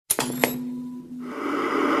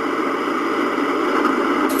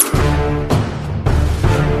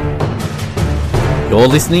You're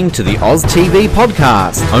listening to the Oz TV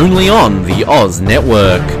podcast, only on the Oz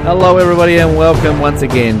Network. Hello everybody and welcome once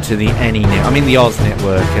again to the the Oz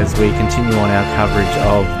Network as we continue on our coverage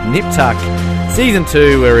of Nip Tuck. Season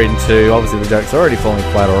 2 we're into, obviously the joke's already falling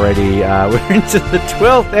flat already, we're into the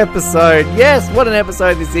 12th episode. Yes, what an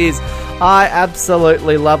episode this is. I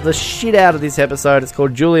absolutely love the shit out of this episode. It's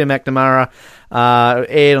called Julia McNamara.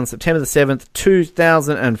 Aired on September the 7th,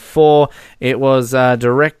 2004. It was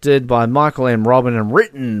directed by Michael M. Robin and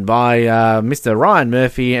written by Mr. Ryan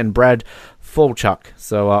Murphy and Brad Falchuk.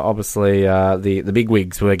 So obviously the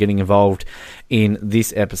bigwigs were getting involved in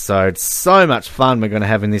this episode. So much fun we're going to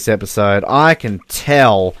have in this episode. I can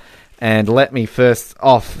tell. And let me first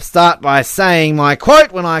off start by saying my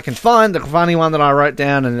quote when I can find the funny one that I wrote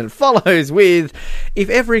down, and it follows with, if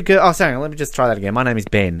every girl... Oh, sorry, let me just try that again. My name is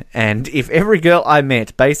Ben, and if every girl I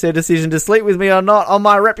met based their decision to sleep with me or not on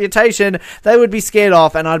my reputation, they would be scared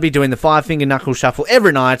off, and I'd be doing the five-finger knuckle shuffle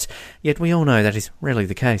every night, yet we all know that is rarely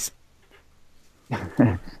the case.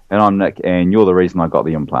 And I'm Nick, and you're the reason I got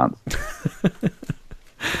the implants.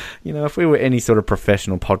 You know, if we were any sort of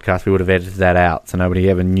professional podcast, we would have edited that out so nobody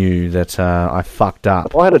ever knew that I fucked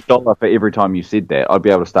up. If I had $1 for every time you said that, I'd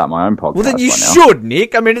be able to start my own podcast. Well, then you should,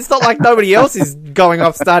 Nick. I mean, it's not like nobody else is going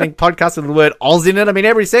off starting podcasts with the word Oz in it. I mean,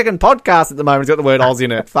 every second podcast at the moment's got the word Oz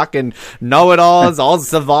in it. Fucking Know It Oz, Oz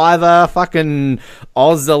Survivor, fucking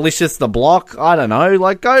Oz Delicious The Block. I don't know.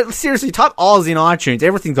 Like, go seriously, type Oz in iTunes.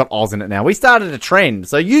 Everything's got Oz in it now. We started a trend,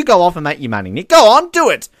 so you go off and make your money, Nick. Go on,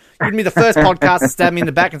 do it. You'd be the first podcast to stab me in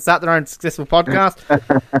the back and start their own successful podcast.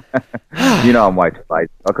 You know I'm way too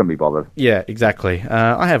late. I couldn't be bothered. Yeah, exactly.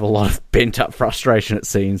 I have a lot of pent-up frustration, it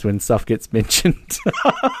seems, when stuff gets mentioned.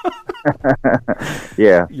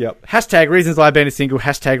 Yeah. Yep. Hashtag reasons why Ben is single.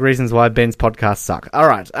 Hashtag reasons why Ben's podcasts suck. All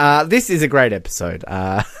right. This is a great episode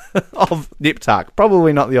of Nip Tuck.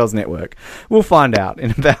 Probably not the Oz Network. We'll find out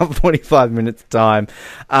in about 45 minutes' time.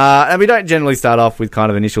 And we don't generally start off with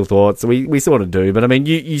kind of initial thoughts. We sort of do. But, I mean,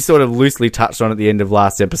 you sort of loosely touched on at the end of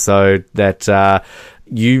last episode that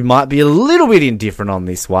you might be a little bit indifferent on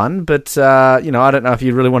this one. But, I don't know if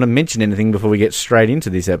you really want to mention anything before we get straight into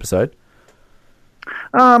this episode.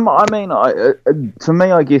 To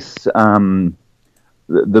me, I guess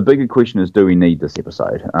the bigger question is, do we need this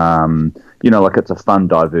episode? It's a fun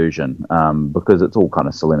diversion because it's all kind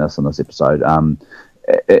of silliness in this episode.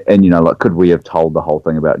 Could we have told the whole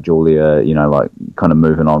thing about Julia, kind of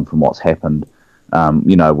moving on from what's happened,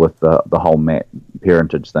 with the whole Matt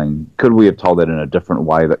parentage thing? Could we have told that in a different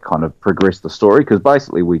way that kind of progressed the story? Because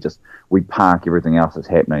basically we park everything else that's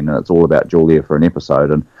happening and it's all about Julia for an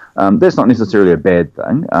episode, and that's not necessarily a bad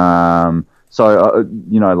thing.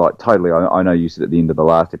 Totally, I know you said at the end of the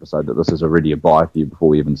last episode that this is already a buy for you before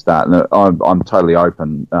we even start. And I'm totally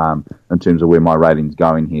open in terms of where my rating's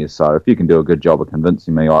going here. So if you can do a good job of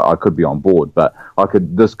convincing me, I could be on board. But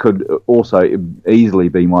this could also easily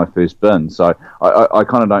be my first bin. So I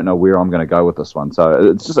kind of don't know where I'm going to go with this one.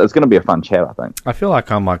 So it's going to be a fun chat, I think. I feel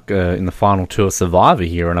like I'm in the final two of Survivor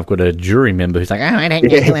here, and I've got a jury member who's like, I don't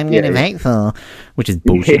know who I'm going to vote for, which is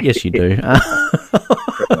bullshit. Yes, you do.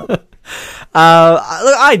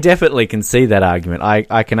 I definitely can see that argument.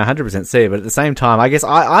 I can 100% see it, but at the same time, I guess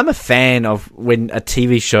I'm a fan of when a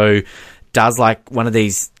TV show does like one of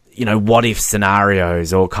these, what if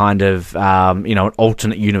scenarios or kind of, an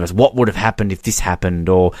alternate universe. What would have happened if this happened,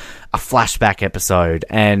 or a flashback episode?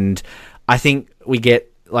 And I think we get,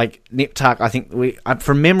 like Nip Tuck, I think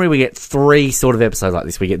from memory, we get 3 sort of episodes like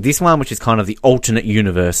this. We get this one, which is kind of the alternate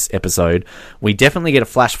universe episode. We definitely get a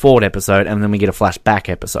flash forward episode, and then we get a flashback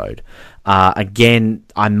episode. Again,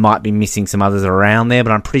 I might be missing some others around there,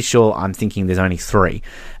 but I'm thinking there's only 3.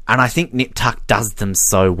 And I think Nip Tuck does them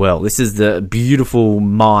so well. This is the beautiful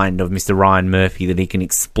mind of Mr. Ryan Murphy that he can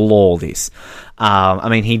explore this.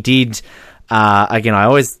 He did... again, I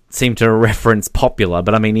always seem to reference Popular,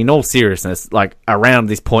 but I mean, in all seriousness, like around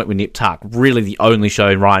this point with Nip Tuck, really the only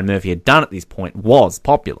show Ryan Murphy had done at this point was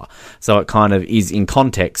Popular. So it kind of is, in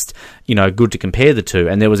context, good to compare the two.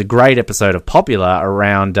 And there was a great episode of Popular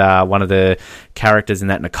around one of the characters in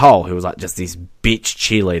that, Nicole, who was like just this bitch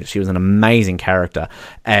cheerleader. She was an amazing character.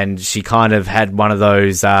 And she kind of had one of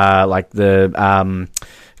those,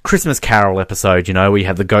 Christmas Carol episode, where you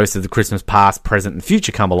have the ghosts of the Christmas past, present, and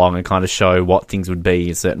future come along and kind of show what things would be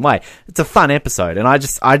a certain way. It's a fun episode, and I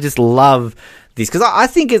just love this because I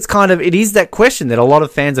think it is that question that a lot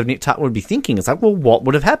of fans of Nip Tuck would be thinking. It's like, well, what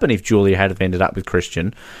would have happened if Julia had ended up with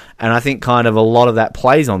Christian? And I think kind of a lot of that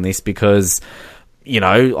plays on this because,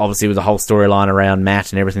 obviously with the whole storyline around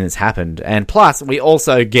Matt and everything that's happened, and plus we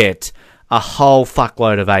also get a whole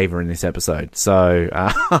fuckload of Ava in this episode. So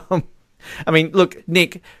I mean, look,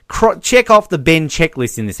 Nick, check off the Ben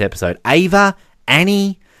checklist in this episode. Ava,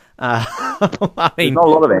 Annie. I mean, there's not a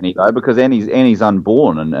lot of Annie though, because Annie's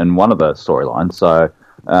unborn in one of the storylines. So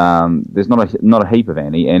there's not a heap of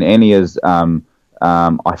Annie, and Annie is.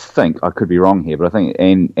 I think I could be wrong here, but I think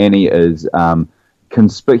Annie is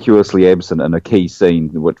conspicuously absent in a key scene,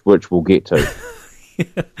 which we'll get to.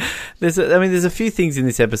 There's a few things in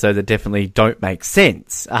this episode that definitely don't make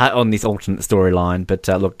sense on this alternate storyline. But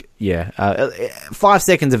look, 5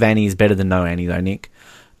 seconds of Annie is better than no Annie, though, Nick.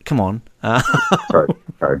 Come on. True.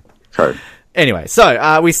 Anyway,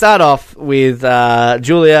 so we start off with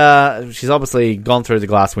Julia. She's obviously gone through the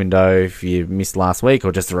glass window. If you missed last week,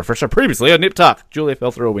 or just a refresher, previously on Nip Tuck, Julia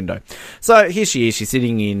fell through a window. So here she is. She's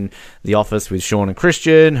sitting in the office with Sean and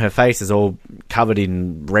Christian. Her face is all covered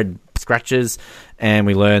in red scratches, and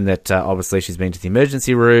we learn that obviously she's been to the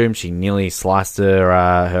emergency room. She nearly sliced her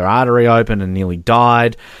artery open and nearly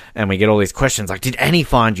died. And we get all these questions like, did Annie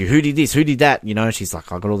find you? Who did this? Who did that? You know, she's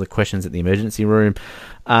like, I got all the questions at the emergency room.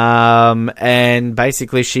 And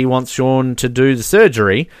basically she wants Sean to do the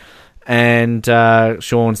surgery, and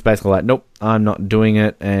Sean's basically like, nope, I'm not doing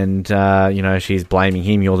it. And she's blaming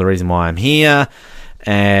him. You're the reason why I'm here.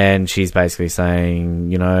 And she's basically saying,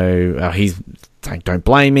 he's saying, don't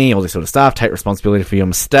blame me, all this sort of stuff, take responsibility for your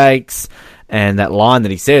mistakes. And that line that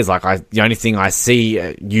he says, like, the only thing I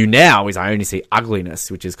see you now is I only see ugliness,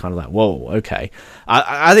 which is kind of like, whoa, okay.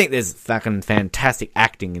 I think there's fucking fantastic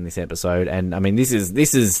acting in this episode, and I mean, this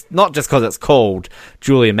is not just because it's called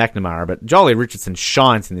Julia McNamara, but Jolie Richardson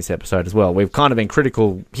shines in this episode as well. We've kind of been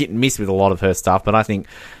critical, hit and miss with a lot of her stuff, but I think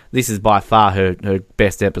this is by far her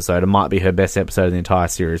best episode. It might be her best episode of the entire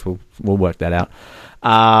series. We'll work that out.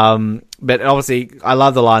 But obviously, I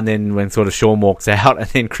love the line then when sort of Sean walks out, and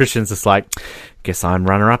then Christian's just like, guess I'm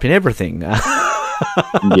runner-up in everything. yeah,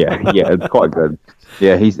 it's quite good.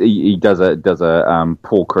 Yeah, he does a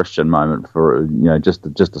Paul Christian moment for just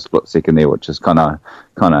a split second there, which is kind of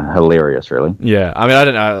hilarious, really. Yeah, I mean, I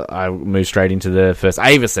don't know. I moved straight into the first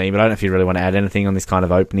Ava scene, but I don't know if you really want to add anything on this kind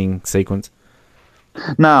of opening sequence.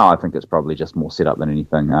 No, I think it's probably just more set up than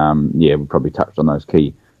anything. We probably touched on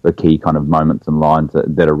the key kind of moments and lines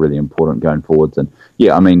that are really important going forwards. And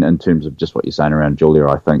yeah, I mean, in terms of just what you're saying around Julia,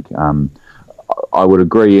 I think I would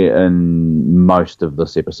agree in most of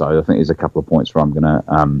this episode. I think there's a couple of points where I'm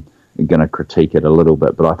gonna critique it a little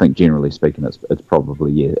bit, but I think generally speaking, it's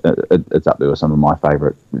probably it's up there with some of my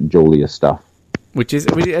favourite Julia stuff. Which is,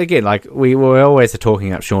 again, like, we were always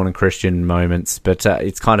talking up Sean and Christian moments, but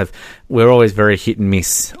it's kind of, we're always very hit and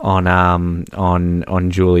miss on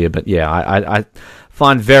Julia. But yeah, I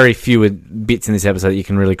find very few bits in this episode that you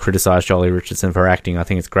can really criticise Jolie Richardson for acting. I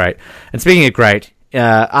think it's great. And speaking of great,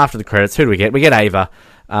 after the credits, who do we get? We get Ava.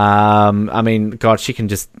 I mean, God, she can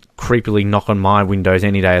just creepily knock on my windows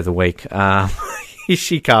any day of the week. Here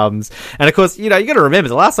she comes. And of course, you got to remember,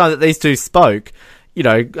 the last time that these two spoke,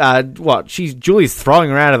 Julie's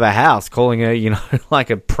throwing her out of her house, calling her, like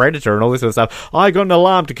a predator and all this sort of stuff. I got an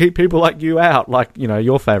alarm to keep people like you out, like,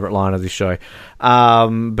 your favourite line of this show.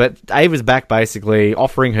 But Ava's back basically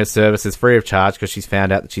offering her services free of charge because she's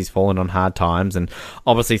found out that she's fallen on hard times. And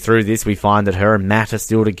obviously through this, we find that her and Matt are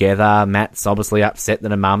still together. Matt's obviously upset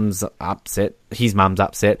that her mum's upset. His mum's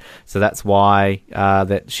upset. So that's why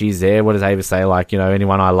that she's there. What does Ava say? Like,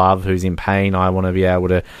 anyone I love who's in pain, I want to be able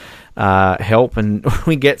to help. And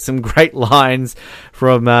we get some great lines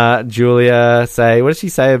from Julia. What does she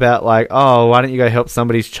say about, like, oh, why don't you go help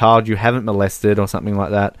somebody's child you haven't molested, or something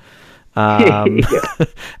like that?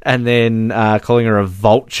 And then calling her a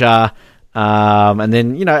vulture. And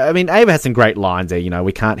then, Ava has some great lines there.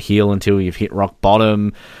 We can't heal until you've hit rock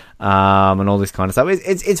bottom, and all this kind of stuff.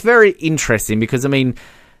 It's very interesting because,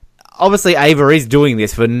 obviously Ava is doing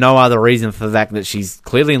this for no other reason for the fact that she's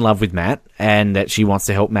clearly in love with Matt and that she wants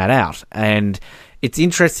to help Matt out. And it's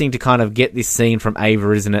interesting to kind of get this scene from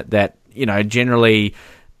Ava, isn't it? That, generally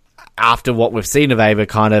after what we've seen of Ava,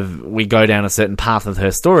 kind of we go down a certain path of her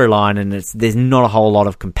storyline, and there's not a whole lot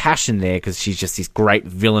of compassion there because she's just this great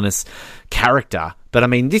villainous character. But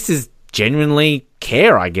this is genuinely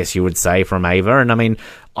care, I guess you would say, from Ava. And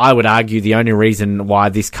I would argue the only reason why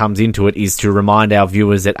this comes into it is to remind our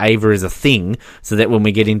viewers that Ava is a thing, so that when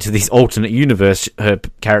we get into this alternate universe, her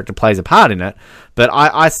character plays a part in it. But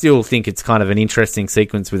I still think it's kind of an interesting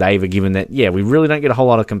sequence with Ava, given that, we really don't get a whole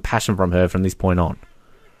lot of compassion from her from this point on.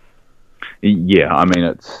 Yeah,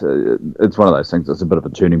 it's one of those things. It's a bit of a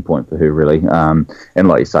turning point for her, really. And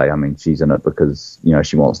like you say, she's in it because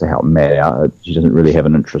she wants to help Matt out. She doesn't really have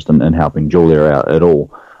an interest in helping Julia out at all.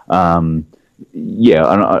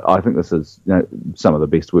 yeah, and I think this is some of the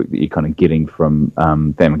best work that you're kind of getting from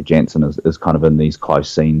Famke Janssen is kind of in these close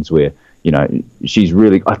scenes where she's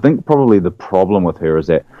really. I think probably the problem with her is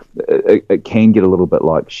that it can get a little bit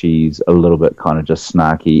like she's a little bit kind of just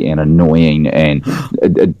snarky and annoying, and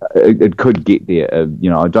it could get there.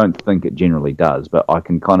 I don't think it generally does, but I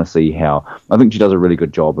can kind of see how. I think she does a really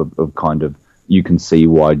good job of kind of. You can see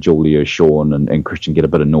why Julia, Sean, and Christian get a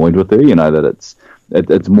bit annoyed with her. That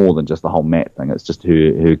it's more than just the whole Matt thing. It's just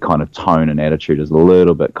her kind of tone and attitude is a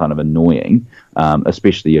little bit kind of annoying,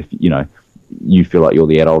 especially if you feel like you're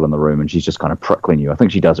the adult in the room and she's just kind of prickling you. I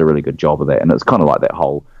think she does a really good job of that, and it's kind of like that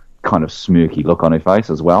whole kind of smirky look on her face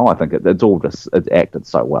as well. I think it's acted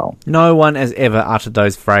so well. No one has ever uttered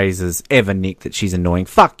those phrases ever, Nick, that she's annoying.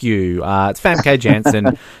 Fuck you. It's Famke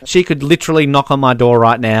Janssen. She could literally knock on my door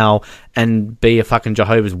right now and be a fucking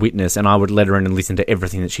Jehovah's Witness, and I would let her in and listen to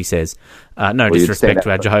everything that she says. No disrespect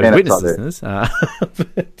to our Jehovah's Witness listeners.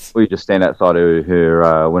 Or you just stand outside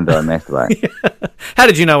her window and masturbate. Yeah. How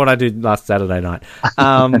did you know what I did last Saturday night?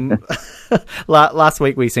 Last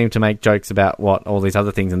week we seemed to make jokes about all these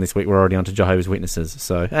other things, and this week we're already on to Jehovah's Witnesses.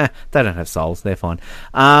 So they don't have souls; they're fine.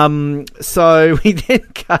 So we then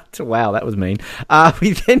cut to that was mean.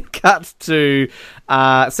 We then cut to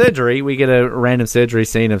surgery. We get a random surgery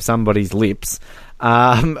scene of somebody's lips.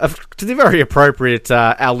 To the very appropriate,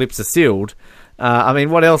 our lips are sealed.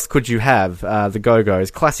 What else could you have? The Go-Go's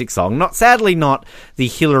classic song. Sadly not the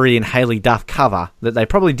Hillary and Haley Duff cover that they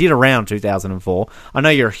probably did around 2004. I know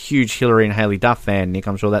you're a huge Hillary and Haley Duff fan, Nick.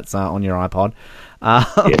 I'm sure that's on your iPod.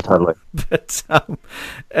 Yeah, totally. But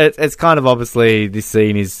it's kind of obviously this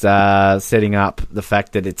scene is setting up the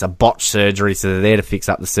fact that it's a botched surgery, so they're there to fix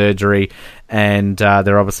up the surgery, and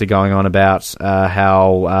they're obviously going on about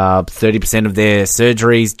how 30% of their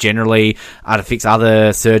surgeries generally are to fix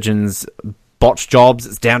other surgeons' botched jobs.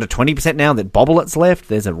 It's down to 20% now that Bobbilett's left.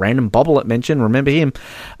 There's a random Bobbilett mention. Remember him.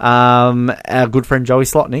 Our good friend Joey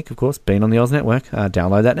Slotnick, of course, been on the Oz Network.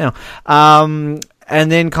 Download that now. And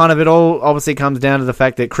then kind of it all obviously comes down to the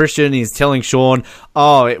fact that Christian is telling Sean,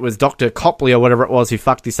 it was Dr. Copley or whatever it was who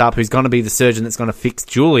fucked this up, who's going to be the surgeon that's going to fix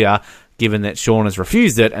Julia, given that Sean has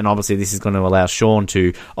refused it, and obviously this is going to allow Sean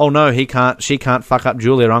to, she can't fuck up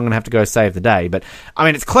Julia, I'm going to have to go save the day. But,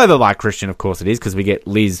 it's clever by Christian, of course it is, because we get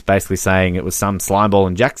Liz basically saying it was some slimeball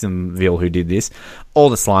in Jacksonville who did this. All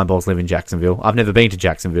the slimeballs live in Jacksonville. I've never been to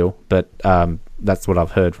Jacksonville, but that's what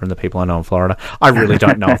I've heard from the people I know in Florida. I really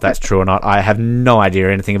don't know if that's true or not. I have no idea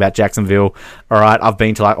anything about Jacksonville. All right, I've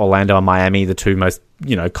been to Orlando and Miami, the two most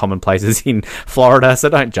common places in Florida, so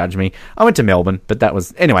don't judge me. I went to Melbourne, but that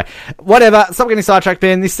was anyway. Whatever. Stop getting sidetracked,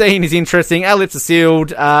 Ben. This scene is interesting. Our lips are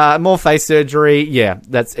sealed. More face surgery. Yeah,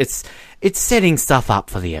 it's setting stuff up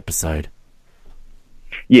for the episode.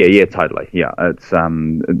 Yeah, totally. Yeah, it's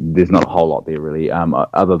there's not a whole lot there really,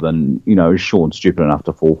 other than Sean's stupid enough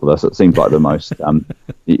to fall for this. It seems like the most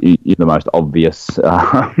the most obvious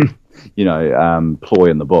ploy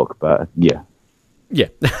in the book, but yeah. Yeah,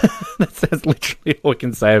 that's literally all we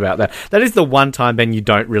can say about that. That is the one time, Ben, you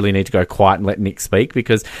don't really need to go quiet and let Nick speak,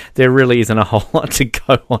 because there really isn't a whole lot to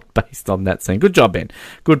go on based on that scene. Good job, Ben.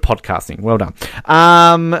 Good podcasting. Well done.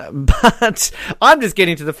 But I'm just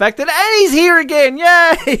getting to the fact that Annie's here again.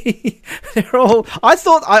 Yay!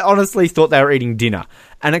 I honestly thought they were eating dinner.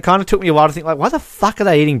 And it kind of took me a while to think, why the fuck are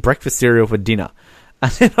they eating breakfast cereal for dinner?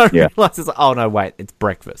 And then I realised it's no, wait, it's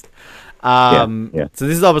breakfast. So this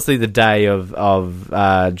is obviously the day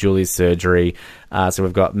of Julia's surgery. So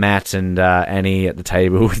we've got Matt and Annie at the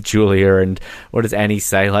table with Julia, and what does Annie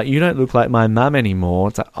say? You don't look like my mum anymore.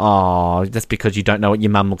 It's that's because you don't know what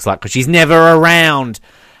your mum looks like, because she's never around.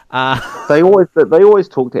 They always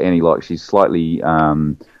talk to Annie like she's slightly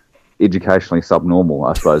educationally subnormal,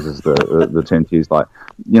 I suppose is the term to use.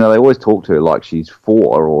 They always talk to her like she's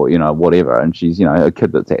 4 or whatever, and she's a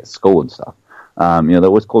kid that's at school and stuff. They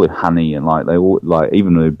always call her honey, and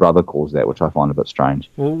even her brother calls that, which I find a bit strange.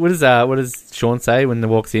 Well, what does Sean say when he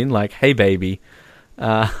walks in? Hey, baby.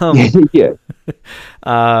 Yeah. He's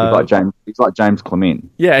like James Clement.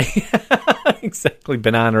 Yeah, exactly.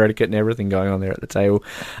 Banana etiquette and everything going on there at the table.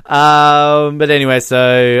 But anyway,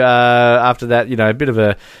 so after that, a bit of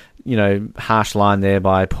a harsh line there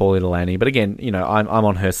by poor little Annie. But again, I'm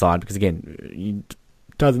on her side, because again, he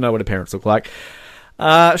doesn't know what her parents look like.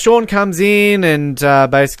 Sean comes in and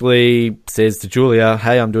basically says to Julia,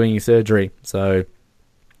 hey, I'm doing your surgery. So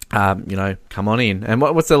come on in. And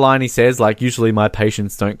what's the line he says? Like, usually my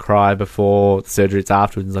patients don't cry before the surgery, it's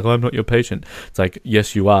afterwards. He's like, oh, I'm not your patient. It's like,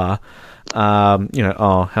 yes, you are.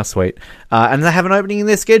 Oh, how sweet. And they have an opening in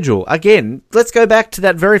their schedule. Again, let's go back to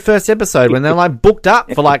that very first episode when they're like booked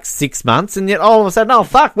up for like 6 months, and yet all of a sudden, oh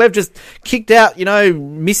fuck, we've just kicked out,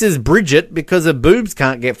 Mrs. Bridget because her boobs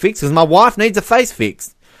can't get fixed because my wife needs a face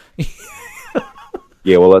fixed.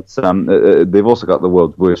 Yeah, well, it's they've also got the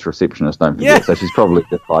world's worst receptionist, don't forget. Yeah. So she's probably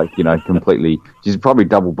just like, completely. She's probably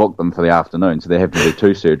double booked them for the afternoon, so they have to do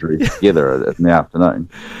 2 surgeries together in the afternoon.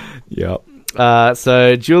 Yep.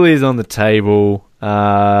 So Julie's on the table.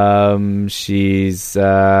 She's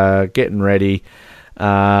getting ready.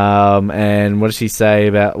 And what does she say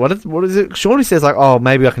about what is it? Shawnee says like, oh,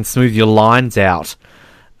 maybe I can smooth your lines out.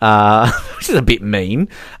 Which is a bit mean.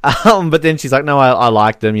 But then she's like, no, I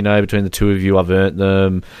like them, between the two of you, I've earned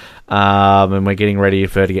them. And we're getting ready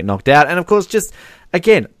for her to get knocked out. And of course, just,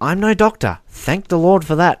 again, I'm no doctor. Thank the Lord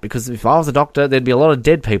for that, because if I was a doctor, there'd be a lot of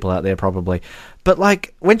dead people out there probably. But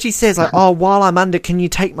like, when she says like, oh, while I'm under, can you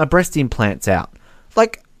take my breast implants out?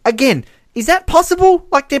 Like, again, is that possible?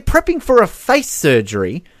 Like, they're prepping for a face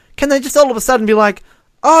surgery. Can they just all of a sudden be like,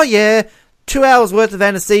 oh yeah, 2 hours worth of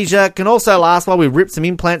anesthesia can also last while we rip some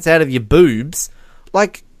implants out of your boobs?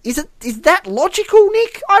 Like, is that logical,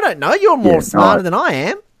 Nick? I don't know. You're more smarter than I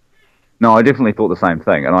am. No, I definitely thought the same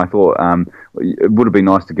thing, and I thought it would have been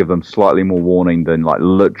nice to give them slightly more warning than like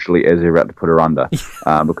literally as they're about to put her under,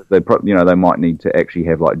 because they might need to actually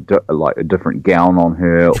have like a different gown on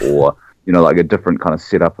her, or like a different kind of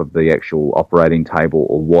setup of the actual operating table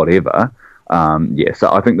or whatever.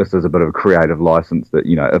 So I think this is a bit of a creative license that,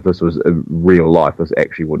 if this was real life, this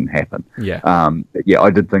actually wouldn't happen. Yeah.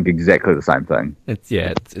 I did think exactly the same thing.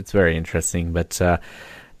 It's very interesting. But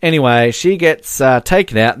anyway, she gets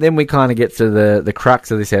taken out. Then we kind of get to the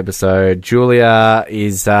crux of this episode. Julia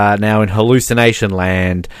is now in hallucination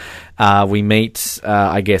land. We meet,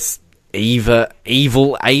 I guess, Ava,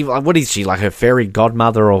 what is she, like her fairy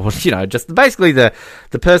godmother, or just basically the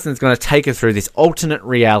person that's going to take her through this alternate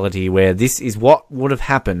reality where this is what would have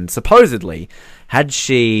happened supposedly had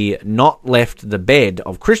she not left the bed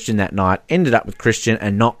of Christian that night, ended up with Christian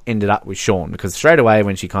and not ended up with Sean. Because straight away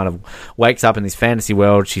when she kind of wakes up in this fantasy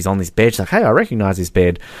world, she's on this bed, she's like, hey, I recognise this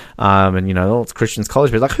bed, and it's Christian's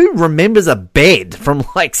college bed. Like, who remembers a bed from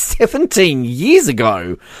like 17 years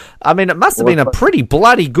ago? I mean, it must have been a pretty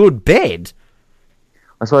bloody good bed.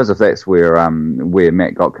 I suppose if that's where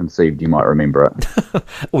Matt got conceived, you might remember it.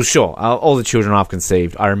 Well, sure. All the children I've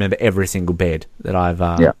conceived, I remember every single bed that I've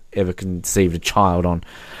ever conceived a child on.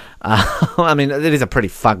 I mean, it is a pretty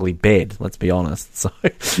fugly bed, let's be honest. So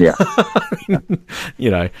yeah,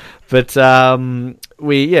 But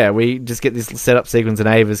we just get this setup sequence, and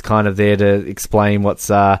Ava's kind of there to explain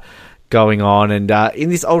what's going on. And in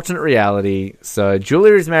this alternate reality, so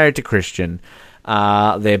Julia is married to Christian.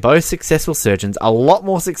 They're both successful surgeons, a lot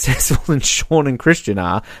more successful than Sean and Christian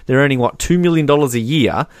are. They're earning, $2 million a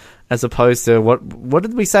year, as opposed to, what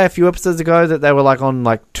did we say a few episodes ago, that they were like on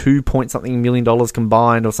like 2 point something million dollars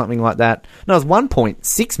combined or something like that? No, it was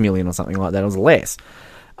 1.6 million or something like that. It was less.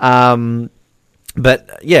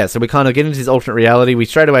 But yeah, so we kind of get into this alternate reality. We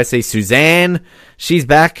straight away see Suzanne. She's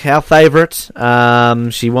back, our favourite.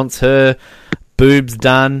 She wants her boobs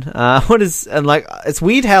done. It's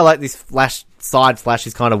weird how like this side flash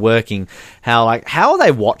is kind of working. How are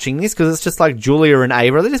they watching this? Because it's just like Julia and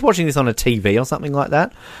Ava. Are they just watching this on a TV or something like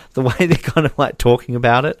that? The way they're kind of like talking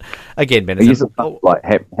about it. Again, Ben, it's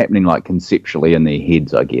happening like conceptually in their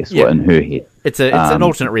heads, I guess, or in her head. It's an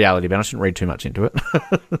alternate reality, Ben. I shouldn't read too much into it.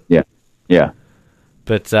 Yeah.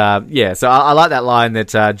 But, so I like that line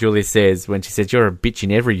that Julia says when she says, you're a bitch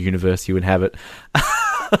in every universe you inhabit.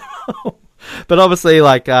 But obviously,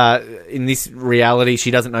 in this reality,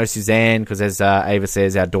 she doesn't know Suzanne because, as Ava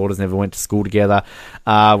says, our daughters never went to school together.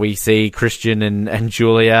 We see Christian and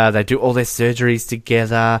Julia. They do all their surgeries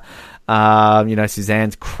together.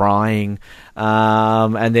 Suzanne's crying.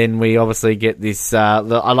 And then we obviously get this... I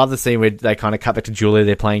love the scene where they kind of cut back to Julia.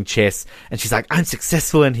 They're playing chess. And she's like, I'm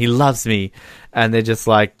successful and he loves me. And they're just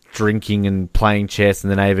like drinking and playing chess.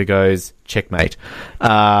 And then Ava goes, checkmate.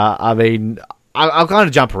 I'll kind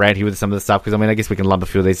of jump around here with some of the stuff because, I guess we can lump a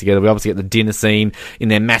few of these together. We obviously get the dinner scene in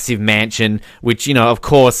their massive mansion, which, of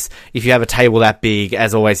course, if you have a table that big,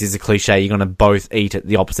 as always is a cliche, you're going to both eat at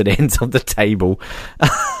the opposite ends of the table.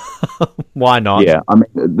 Why not? Yeah,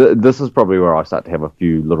 this is probably where I start to have a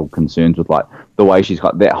few little concerns with, the way she's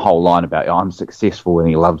got that whole line about, I'm successful and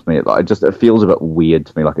he loves me. It feels a bit weird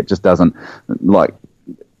to me. It just doesn't, and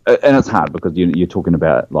it's hard because you're talking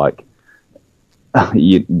about,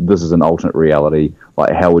 this is an alternate reality.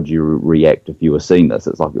 Like, how would you react if you were seeing this?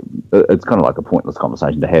 It's like, it's kind of like a pointless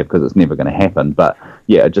conversation to have because it's never going to happen. But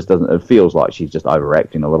yeah, it just doesn't. It feels like she's just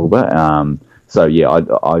overacting a little bit. So yeah,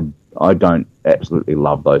 I don't absolutely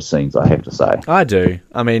love those scenes, I have to say. I do.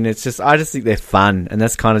 I mean, I just think they're fun, and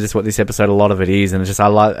that's kind of just what this episode, a lot of it is. And it's just, I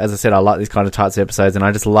like these kind of types of episodes, and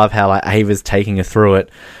I just love how like Ava's taking her through it,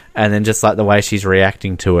 and then just like the way she's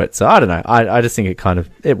reacting to it. So I don't know. I just think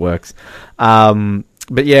it works.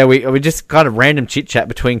 But yeah, we just kind of random chit chat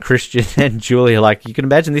between Christian and Julia. Like, you can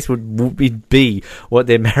imagine this would be what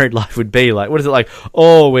their married life would be like. What is it like?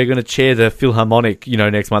 Oh, we're going to chair the Philharmonic,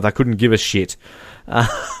 next month. I couldn't give a shit. And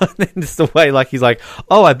then just the way, like, he's like,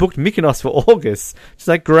 oh, I booked Mykonos for August. She's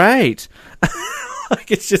like, great.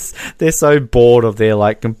 Like, it's just, they're so bored of their,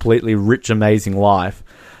 like, completely rich, amazing life.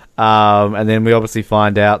 And then we obviously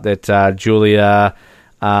find out that Julia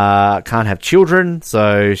can't have children,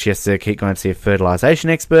 so she has to keep going to see a fertilization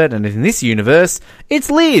expert. And in this universe,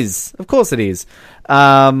 it's Liz. Of course it is.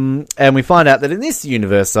 And we find out that in this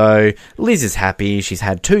universe, so Liz is happy. She's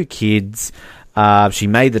had 2 kids. She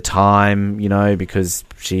made the time, because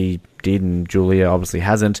she did, and Julia obviously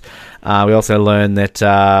hasn't. We also learn that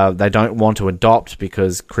they don't want to adopt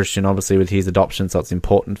because Christian, obviously, with his adoption, so it's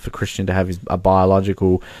important for Christian to have a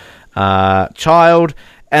biological child.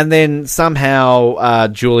 And then somehow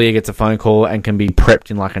Julia gets a phone call and can be prepped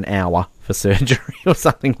in like an hour for surgery or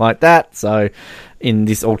something like that. So in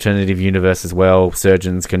this alternative universe as well,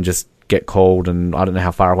 surgeons can just get called, and I don't know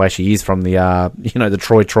how far away she is from the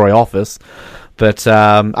the Troy office. But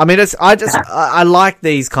I mean, I like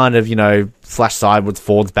these kind of flash sideways,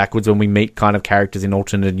 forwards, backwards when we meet kind of characters in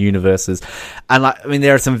alternate universes. And like, I mean,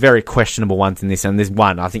 there are some very questionable ones in this, and there's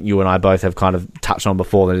one I think you and I both have kind of touched on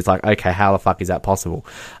before that it's like, okay, how the fuck is that possible?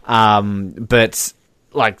 But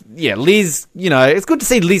like, yeah, Liz, it's good to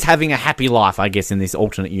see Liz having a happy life, I guess, in this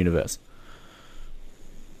alternate universe.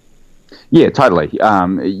 Yeah, totally.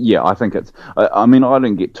 Yeah, I think it's. I mean, I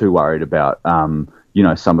didn't get too worried about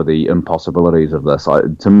some of the impossibilities of this.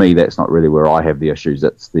 To me, that's not really where I have the issues.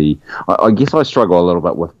 It's I guess I struggle a little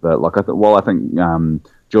bit with I think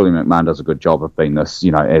Julia McMahon does a good job of being this,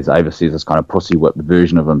 as Ava says, this kind of pussy-whipped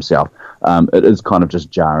version of himself. It is kind of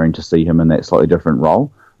just jarring to see him in that slightly different role,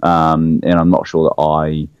 and I'm not sure that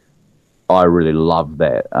I really love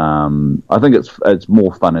that. I think it's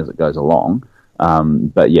more fun as it goes along.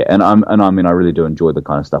 But yeah, and I mean, I really do enjoy the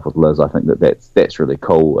kind of stuff with Liz. I think that's really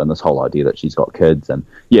cool, and this whole idea that she's got kids, and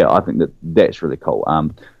yeah, I think that's really cool.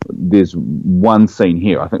 There's one scene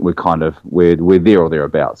here. I think we're there or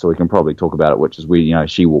thereabouts, so we can probably talk about it. Which is where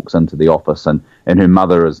she walks into the office, and her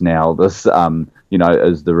mother is now this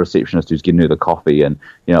is the receptionist who's getting her the coffee, and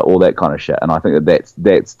all that kind of shit. And I think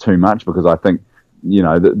that's too much, because I think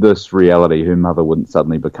this reality, her mother wouldn't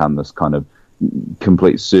suddenly become this kind of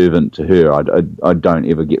complete servant to her. I don't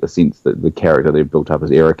ever get the sense that the character they've built up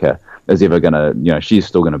as Erica is ever going to, she's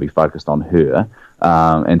still going to be focused on her.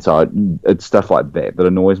 And so it's stuff like that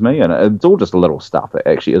annoys me. And it's all just little stuff that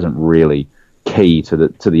actually isn't really key to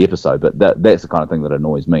the episode. But that's the kind of thing that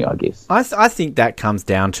annoys me, I guess. I think that comes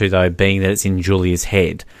down to, though, being that it's in Julia's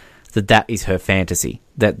head, that is her fantasy.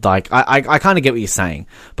 That, like, I kind of get what you're saying,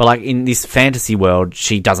 but like in this fantasy world,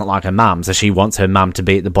 she doesn't like her mum, so she wants her mum to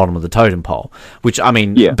be at the bottom of the totem pole. Which, I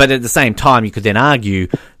mean, yeah. But at the same time, you could then argue,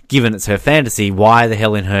 given it's her fantasy, why the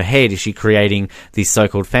hell in her head is she creating this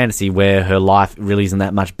so-called fantasy where her life really isn't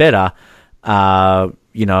that much better,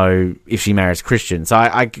 if she marries Christian? So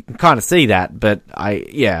I can kind of see that, but I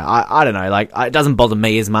don't know, like, it doesn't bother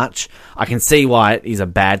me as much. I can see why it is a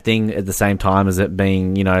bad thing at the same time as it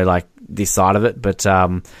being, like, this side of it, but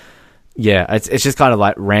it's just kind of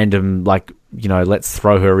like random, like, let's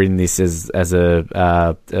throw her in this as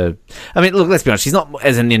a I mean, look, let's be honest, she's not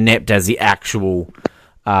as inept as the actual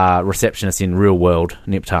receptionist in Real World,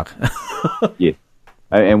 Nip Tuck. Yeah.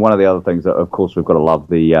 And one of the other things that, of course, we've got to love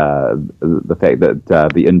the fact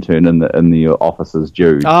that the intern in the office is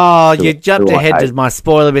Jude. Oh, you jumped ahead to my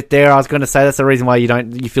spoiler bit there. I was going to say that's the reason why you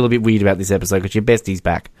feel a bit weird about this episode, because your bestie's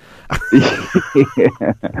back. Yeah.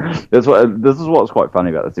 This is what's quite funny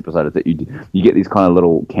about this episode, is that you get these kind of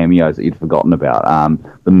little cameos that you'd forgotten about.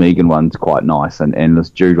 The Megan one's quite nice, and this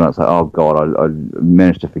Jude one, it's like, oh god, I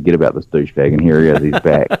managed to forget about this douchebag, and here he is, he's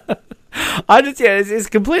back. It's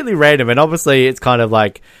completely random, and obviously it's kind of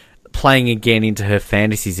like playing again into her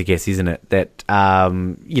fantasies, I guess, isn't it? That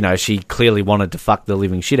she clearly wanted to fuck the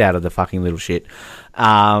living shit out of the fucking little shit.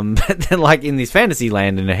 But then, like, in this fantasy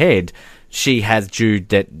land in her head, she has Jude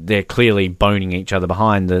that they're clearly boning each other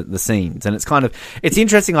behind the scenes, and it's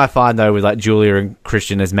interesting. I find, though, with like Julia and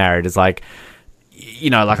Christian as married, it's like, you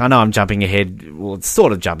know, like, I know I'm jumping ahead. Well, it's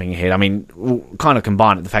sort of jumping ahead. I mean, we'll kind of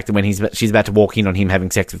combine it. The fact that when she's about to walk in on him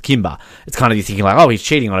having sex with Kimber, it's kind of you thinking like, oh, he's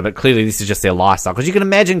cheating on her, but clearly this is just their lifestyle. Because you can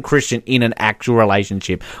imagine Christian in an actual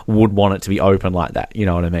relationship would want it to be open like that. You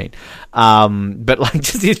know what I mean? But like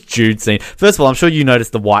just this Jude scene. First of all, I'm sure you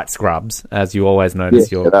noticed the white scrubs, as you always notice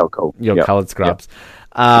that was cool. your coloured scrubs.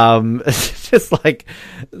 It's just like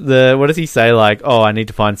what does he say? Like, oh, I need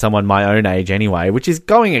to find someone my own age anyway, which is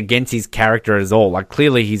going against his character as all. Like,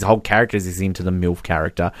 clearly his whole character is into the MILF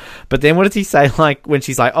character. But then what does he say? Like, when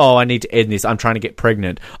she's like, oh, I need to end this. I'm trying to get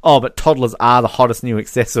pregnant. Oh, but toddlers are the hottest new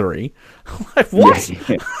accessory. Like, what?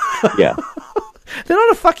 Yeah. They're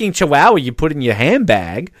not a fucking chihuahua you put in your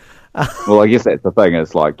handbag. Well, I guess that's the thing.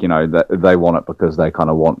 It's like, you know, they want it because they kind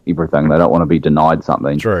of want everything. They don't want to be denied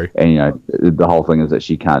something. True. And, you know, the whole thing is that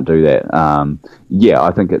she can't do that. Yeah,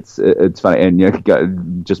 I think it's funny. And, you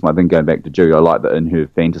know, just my thing going back to Julie, I like that in her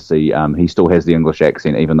fantasy, he still has the English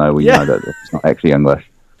accent, even though we know that it's not actually English.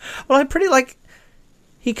 Well, I'm pretty like,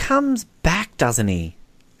 he comes back, doesn't he?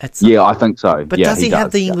 Yeah, I think so. But does he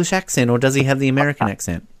have the English accent or does he have the American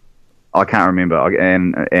accent? I can't remember,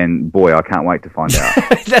 and boy, I can't wait to find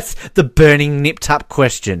out. That's the burning nipped-up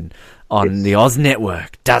question on the Oz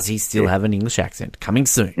Network. Does he still have an English accent? Coming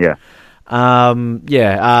soon. Yeah.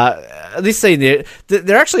 This scene,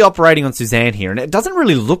 they're actually operating on Suzanne here, and it doesn't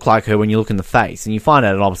really look like her when you look in the face, and you find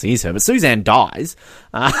out it obviously is her, but Suzanne dies.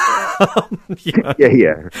 You know,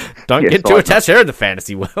 Don't get too attached to her in the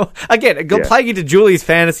fantasy world. Again, playing into Julie's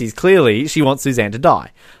fantasies, clearly she wants Suzanne to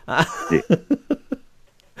die.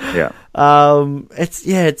 Yeah.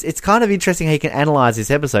 It's kind of interesting how you can analyze this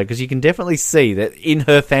episode, because you can definitely see that in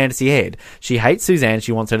her fantasy head, she hates Suzanne,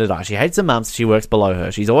 she wants her to die. She hates her mum, so she works below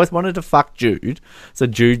her. She's always wanted to fuck Jude, so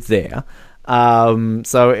Jude's there.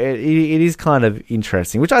 So it is kind of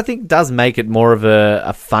interesting, which I think does make it more of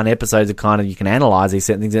a fun episode of kind of, you can analyze these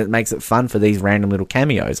certain things, and it makes it fun for these random little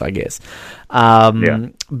cameos, I guess.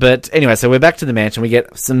 But anyway, so we're back to the mansion. We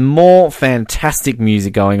get some more fantastic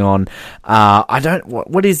music going on.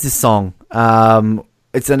 What is this song?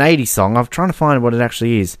 It's an 80s song. I'm trying to find what it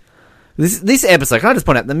actually is. This episode, can I just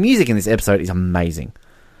point out, the music in this episode is amazing.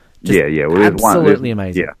 Well, absolutely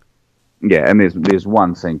amazing. Yeah, and there's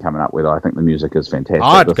one scene coming up where I think the music is fantastic.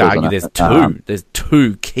 I'd argue there's two. There's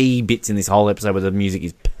two key bits in this whole episode where the music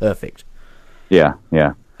is perfect. Yeah.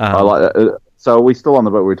 I like that. So are we still on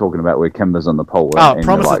the bit we were talking about where Kimber's in the pool?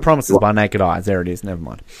 Promises by Naked Eyes. There it is. Never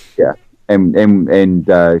mind. Yeah,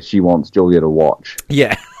 and she wants Julia to watch.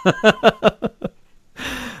 Yeah.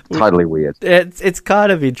 Totally weird. It's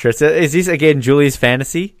kind of interesting. Is this again Julia's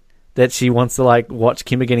fantasy? That she wants to, like, watch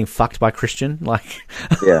Kimber getting fucked by Christian? Like,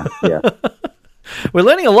 yeah. We're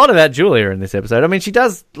learning a lot about Julia in this episode. I mean, she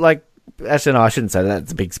does, like... Actually, no, I shouldn't say that.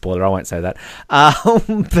 It's a big spoiler. I won't say that.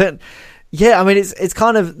 But, yeah, I mean, it's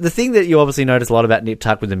kind of... The thing that you obviously notice a lot about Nip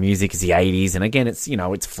Tuck with the music is the 80s. And again, it's, you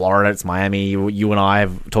know, it's Florida, it's Miami. You and I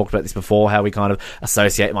have talked about this before, how we kind of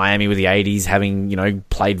associate Miami with the 80s, having, you know,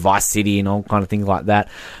 played Vice City and all kind of things like that.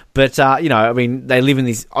 But, you know, I mean, they live in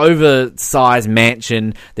this oversized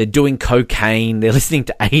mansion. They're doing cocaine. They're listening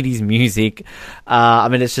to 80s music. I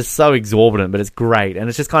mean, it's just so exorbitant, but it's great. And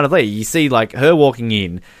it's just kind of like, you see, like, her walking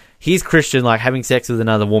in. Here's Christian, like, having sex with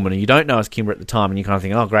another woman, and you don't know it's Kimber at the time, and you kind of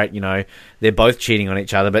think, oh, great, you know, they're both cheating on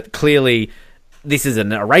each other. But clearly, this is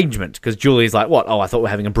an arrangement, because Julie's like, what? Oh, I thought we're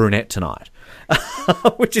having a brunette tonight.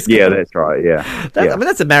 Which is cool. That's right, yeah. I mean,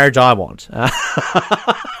 that's a marriage I want.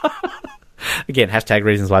 Again, hashtag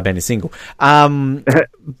reasons why Ben is single. But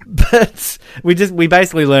we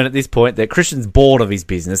basically learn at this point that Christian's bored of his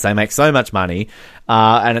business. They make so much money,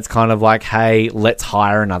 and it's kind of like, hey, let's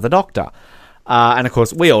hire another doctor. And of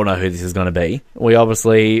course, we all know who this is going to be. We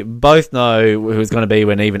obviously both know who it's going to be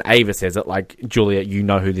when even Ava says it. Like, Julia, you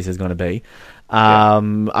know who this is going to be. I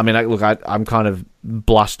mean, look, I'm kind of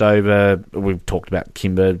blushed over. We've talked about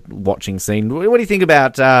Kimber watching scene. What do you think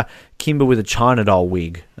about Kimber with a China doll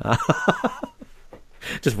wig?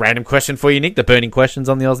 Just random question for you, Nick. The burning questions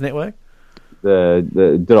on the Oz Network.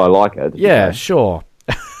 Did I like it? Yeah, sure.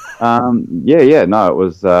 No, it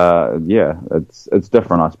was, it's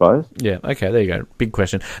different, I suppose. Yeah, okay, there you go. Big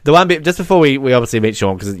question. The one bit, just before we obviously meet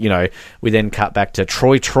Sean, because, you know, we then cut back to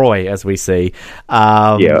Troy, as we see.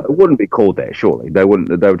 It wouldn't be called that, surely. They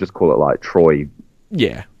would just call it, like, Troy.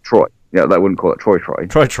 Yeah. Troy. Yeah, they wouldn't call it Troy.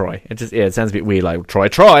 Troy. It just, it sounds a bit weird, like,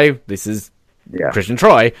 Troy, this is... Yeah. Christian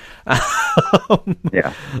Troy.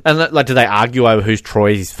 Yeah. And, like, do they argue over whose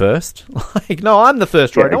Troy is first? Like, no, I'm the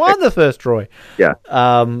first Troy. Yeah, no, I'm the first Troy. Yeah.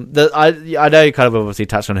 I know you kind of obviously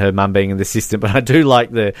touched on her mum being an assistant, but I do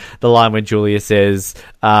like the line when Julia says,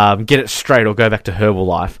 get it straight or go back to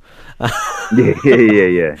Herbalife.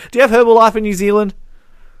 Yeah. Do you have Herbalife in New Zealand?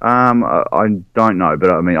 I don't know,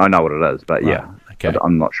 but I mean, I know what it is, but yeah. Okay.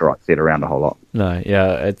 I'm not sure I see it around a whole lot. No,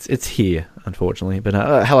 yeah, it's here, unfortunately. But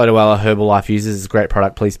hello to our Herbalife users. It's a great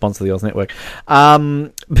product. Please sponsor the Oz Network.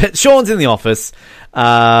 But Sean's in the office,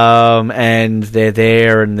 and they're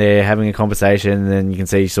there and they're having a conversation. And then you can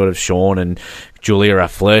see sort of Sean and Julia are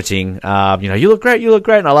flirting. You look great.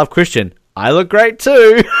 And I love Christian. I look great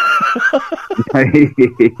too. I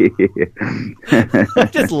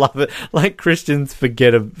just love it. Like Christian's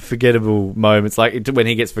forgettable moments, like when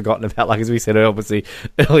he gets forgotten about, like as we said obviously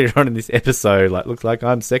earlier on in this episode, like looks like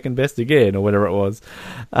I'm second best again or whatever it was.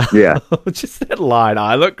 Yeah. Just that line,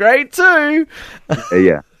 I look great too.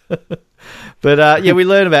 Yeah. But we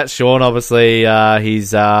learn about Sean. Obviously,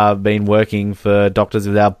 he's been working for Doctors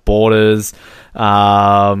Without Borders,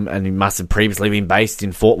 and he must have previously been based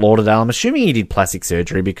in Fort Lauderdale. I'm assuming he did plastic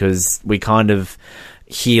surgery because we kind of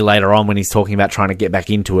hear later on when he's talking about trying to get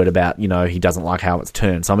back into it about, he doesn't like how it's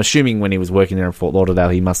turned. So I'm assuming when he was working there in Fort Lauderdale,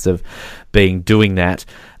 he must have been doing that.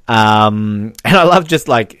 And I love just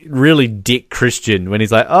like really dick Christian when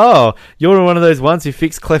he's like, "Oh, you're one of those ones who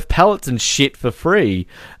fix cleft palates and shit for free."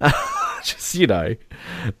 Just,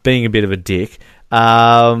 being a bit of a dick.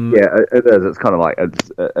 Yeah, it is. It's kind of like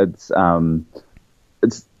it's kind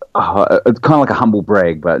of like a humble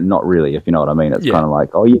brag, but not really, if you know what I mean. It's kind of like,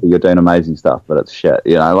 "Oh yeah, you're doing amazing stuff," but it's shit.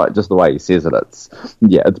 Like just the way he says it.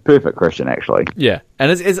 It's perfect Christian actually. Yeah,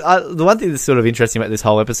 and it's the one thing that's sort of interesting about this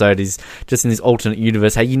whole episode is just in this alternate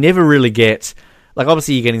universe how you never really get. Like,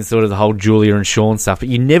 obviously, you're getting sort of the whole Julia and Sean stuff, but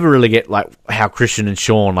you never really get, like, how Christian and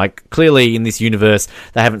Sean, like, clearly in this universe,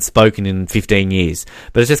 they haven't spoken in 15 years.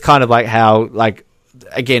 But it's just kind of like how, like,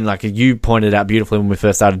 again, like you pointed out beautifully when we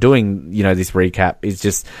first started doing, this recap, is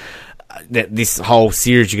just that this whole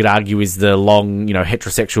series, you could argue, is the long,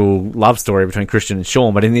 heterosexual love story between Christian and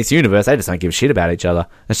Sean. But in this universe, they just don't give a shit about each other.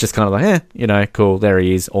 It's just kind of like, cool, there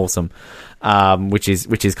he is, awesome. Which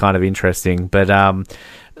is kind of interesting. But,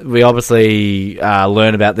 we obviously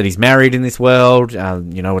learn about that he's married in this world.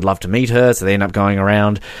 Would love to meet her, so they end up going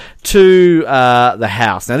around to the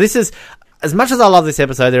house. Now, this is, as much as I love this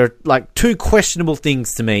episode, there are like two questionable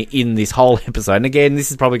things to me in this whole episode. And again, this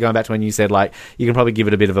is probably going back to when you said like you can probably give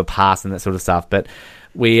it a bit of a pass and that sort of stuff. But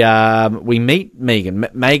we meet Megan,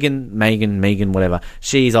 whatever.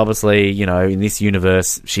 She's obviously, in this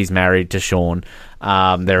universe, she's married to Sean.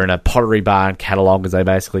 They're in a Pottery Barn catalogue, as they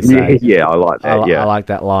basically say. Yeah, I like that. I like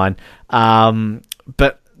that line.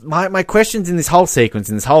 But my questions in this whole sequence,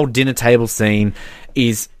 in this whole dinner table scene,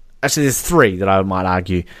 is actually there's three that I might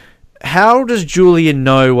argue. How does Julia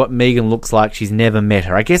know what Megan looks like? She's never met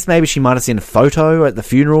her. I guess maybe she might have seen a photo at the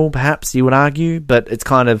funeral, perhaps, you would argue. But it's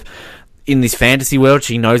kind of, in this fantasy world,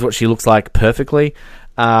 she knows what she looks like perfectly.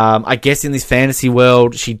 I guess in this fantasy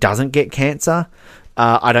world, she doesn't get cancer.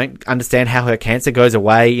 I don't understand how her cancer goes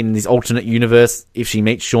away in this alternate universe if she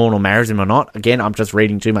meets Sean or marries him or not. Again, I'm just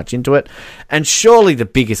reading too much into it. And surely the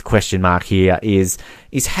biggest question mark here is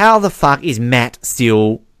how the fuck is Matt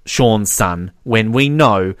still Sean's son when we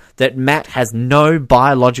know that Matt has no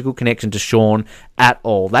biological connection to Sean at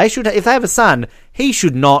all? They should, if they have a son, he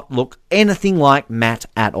should not look anything like Matt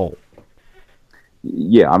at all.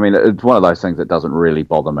 Yeah, I mean, it's one of those things that doesn't really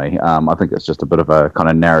bother me. I think it's just a bit of a kind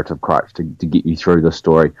of narrative crutch to get you through the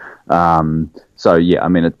story. So yeah, I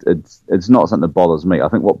mean, it's not something that bothers me. I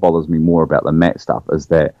think what bothers me more about the Matt stuff is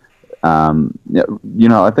that,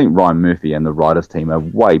 I think Ryan Murphy and the writers team are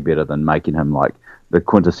way better than making him like the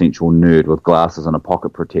quintessential nerd with glasses and a pocket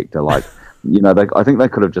protector. Like, I think they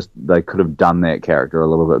could have done that character a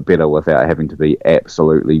little bit better without having to be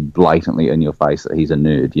absolutely blatantly in your face that he's a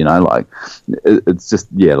nerd. It's just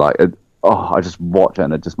I just watch it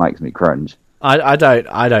and it just makes me cringe. I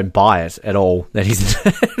don't buy it at all that he's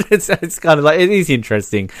it's kind of like, it is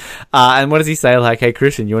interesting. And what does he say? Like, "Hey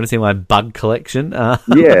Christian, you want to see my bug collection?"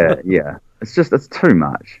 Yeah. It's too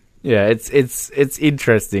much. Yeah, it's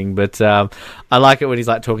interesting, but I like it when he's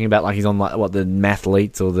like talking about like he's on like what the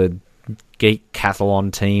mathletes or the geek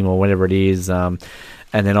cathlon team or whatever it is, and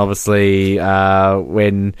then obviously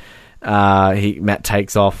when Matt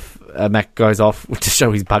goes off to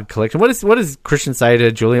show his bug collection. What does Christian say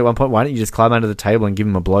to Julia at one point? "Why don't you just climb under the table and give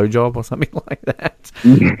him a blowjob," or something like that?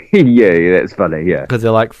 yeah, that's funny. Yeah, because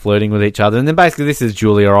they're like flirting with each other, and then basically this is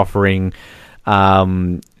Julia offering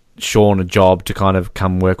Sean a job to kind of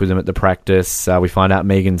come work with him at the practice. We find out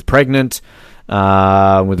Megan's pregnant with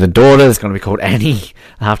a daughter that's going to be called Annie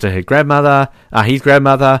after her grandmother, his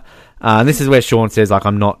grandmother. And this is where Sean says, like,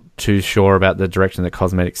 "I'm not too sure about the direction that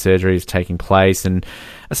cosmetic surgery is taking place. And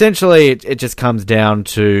essentially, it just comes down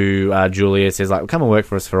to Julia says, like, come and work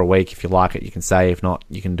for us for a week. If you like it, you can stay. If not,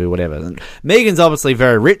 you can do whatever. And Megan's obviously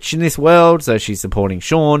very rich in this world, so she's supporting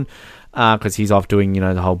Sean because he's off doing,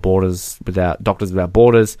 the whole Doctors Without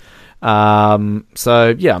Borders.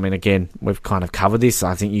 So, yeah, I mean, again, we've kind of covered this.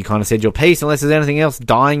 I think you kind of said your piece, unless there's anything else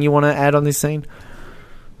dying you want to add on this scene.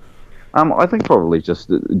 I think probably just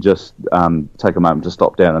take a moment to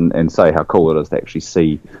stop down and say how cool it is to actually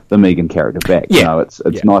see the Megan character back. Yeah. It's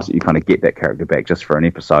nice that you kind of get that character back just for an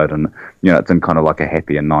episode, and it's in kind of like a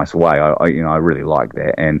happy and nice way. I really like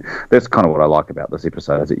that, and that's kind of what I like about this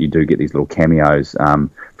episode is that you do get these little cameos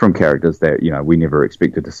from characters that we never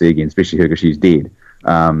expected to see again, especially her because she's dead.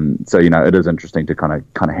 So it is interesting to kind of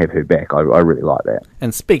have her back. I really like that.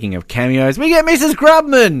 And speaking of cameos, we get Mrs.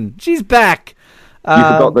 Grubman. She's back.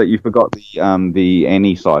 You forgot the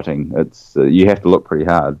Annie sighting. It's you have to look pretty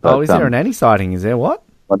hard. But, is there an Annie sighting? Is there what?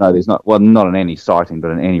 Well, no, there's not. Well, not an Annie sighting,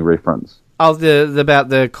 but an Annie reference. Oh, about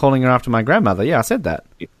the calling her after my grandmother. Yeah, I said that.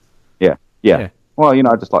 Yeah. Well,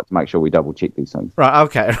 I just like to make sure we double check these things. Right.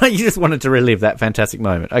 Okay. You just wanted to relive that fantastic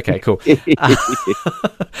moment. Okay. Cool.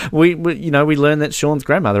 We learned that Sean's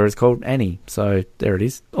grandmother is called Annie. So there it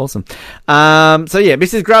is. Awesome. So yeah,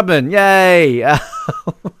 Mrs. Grubman. Yay.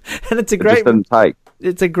 And it's a great. It just didn't take.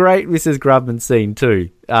 It's a great Mrs. Grubman scene too,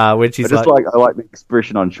 when she's I like the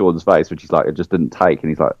expression on Sean's face when she's like, "It just didn't take," and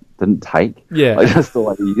he's like, "Didn't take?" Yeah, I just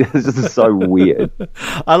thought it's just so weird.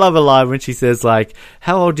 I love a line when she says, "Like,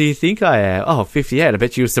 how old do you think I am?" Oh, 58. I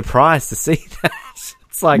bet you were surprised to see that.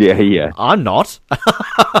 It's like, yeah. I'm not.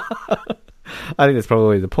 I think that's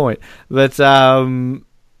probably the point, but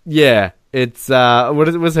yeah. It's what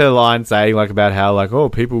was her line saying, like, about how, like, oh,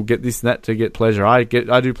 people get this and that to get pleasure. I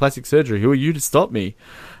do plastic surgery. Who are you to stop me?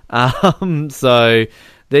 So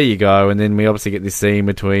there you go. And then we obviously get this scene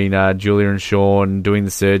between Julia and Sean doing the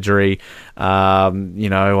surgery,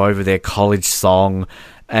 over their college song.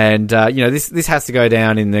 And, this has to go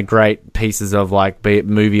down in the great pieces of, like, be it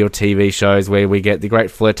movie or TV shows where we get the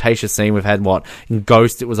great flirtatious scene. We've had, in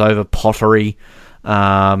Ghost, it was over pottery.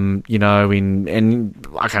 And I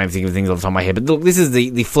can't even think of things off the top of my head, but look, this is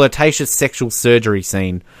the flirtatious sexual surgery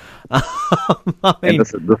scene. We've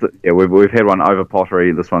had one over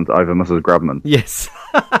pottery. This one's over Mrs. Grubman. Yes.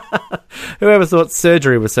 Whoever thought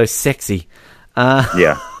surgery was so sexy?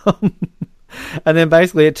 Yeah. And then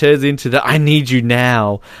basically it turns into the I need you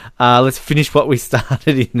now. Let's finish what we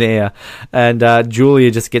started in there. And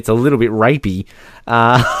Julia just gets a little bit rapey.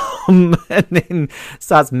 And then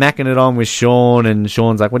starts macking it on with Sean. And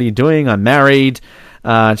Sean's like, what are you doing? I'm married.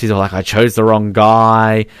 And she's all like, I chose the wrong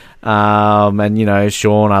guy. And,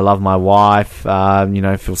 Sean, I love my wife,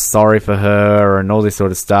 feel sorry for her and all this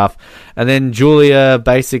sort of stuff. And then Julia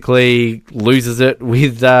basically loses it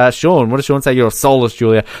with Sean. What does Sean say? You're a soulless,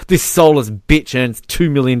 Julia. This soulless bitch earns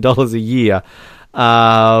 $2 million a year.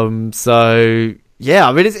 So, yeah,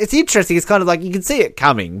 I mean, it's interesting. It's kind of like you can see it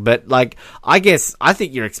coming, but, like, I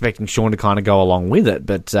think you're expecting Sean to kind of go along with it.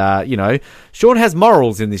 But, Sean has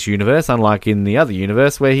morals in this universe, unlike in the other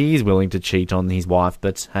universe where he is willing to cheat on his wife.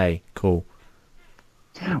 But, hey, cool.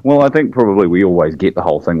 Well, I think probably we always get the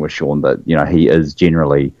whole thing with Sean that, he is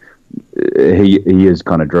generally, he is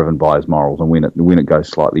kind of driven by his morals. And when it goes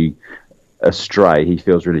slightly astray, he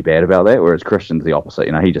feels really bad about that, whereas Christian's the opposite.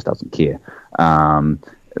 He just doesn't care.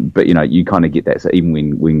 But, you kind of get that. So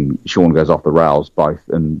even when Sean goes off the rails, both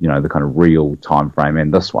in, the kind of real time frame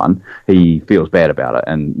and this one, he feels bad about it.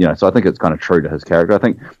 And, so I think it's kind of true to his character. I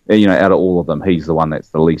think, out of all of them, he's the one that's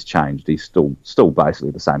the least changed. He's still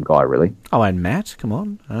basically the same guy, really. Oh, and Matt, come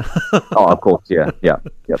on. Oh, of course, yeah,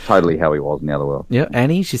 totally how he was in the other world. Yeah,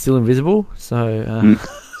 Annie, she's still invisible, so...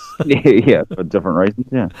 Yeah, for different reasons,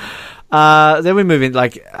 yeah. Then we move in, I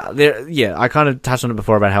kind of touched on it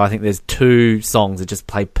before about how I think there's two songs that just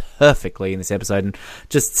play perfectly in this episode and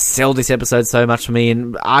just sell this episode so much for me.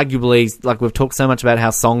 And arguably, like, we've talked so much about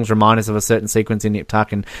how songs remind us of a certain sequence in Nip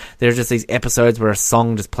Tuck, and there are just these episodes where a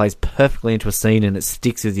song just plays perfectly into a scene and it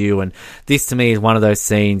sticks with you. And this, to me, is one of those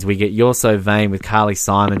scenes. We get You're So Vain with Carly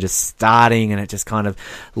Simon just starting, and it just kind of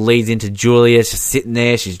leads into Julia. She's just sitting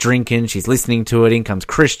there, she's drinking, she's listening to it. In comes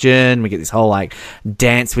Christian. We get this whole, like,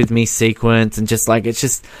 dance with me sequence, and just, like, it's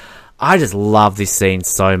just... I just love this scene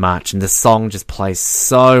so much, and the song just plays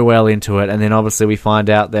so well into it. And then obviously we find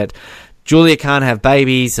out that Julia can't have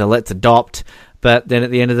babies, so let's adopt. But then at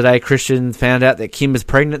the end of the day, Christian found out that Kim is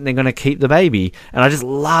pregnant and they're going to keep the baby. And I just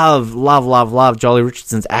love Jolie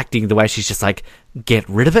Richardson's acting, the way she's just like, get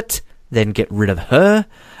rid of it. then get rid of her.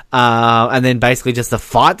 And then basically just the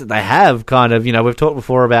fight that they have kind of, we've talked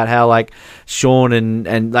before about how like Sean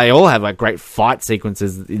and they all have like great fight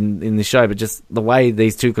sequences in the show, but just the way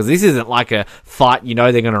these two, because this isn't like a fight they're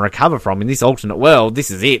going to recover from. In this alternate world,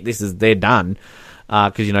 this is it. They're done.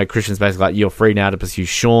 Because, Christian's basically like, you're free now to pursue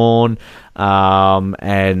Sean.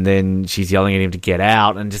 And then she's yelling at him to get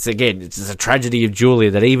out. And just, again, it's just a tragedy of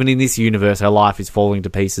Julia that even in this universe, her life is falling to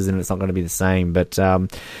pieces and it's not going to be the same. But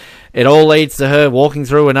it all leads to her walking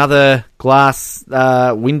through another glass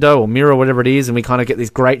window or mirror, whatever it is. And we kind of get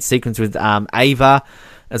this great sequence with Ava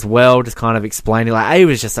as well, just kind of explaining. Like,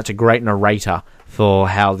 Ava's just such a great narrator for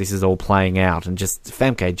how this is all playing out, and just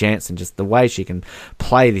Famke Janssen, just the way she can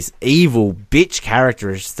play this evil bitch character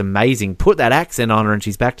is just amazing. Put that accent on her and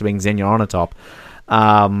she's back to being Xenia Onatop.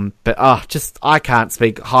 I can't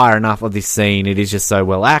speak higher enough of this scene. It is just so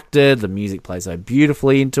well acted. The music plays so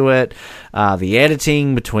beautifully into it. The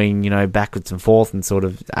editing between, backwards and forth and sort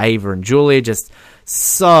of Ava and Julia, just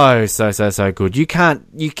so good. You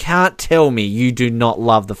can't tell me you do not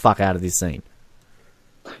love the fuck out of this scene.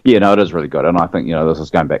 Yeah, no, it is really good, and I think this is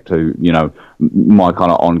going back to my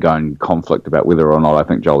kind of ongoing conflict about whether or not I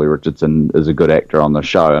think Jolie Richardson is a good actor on the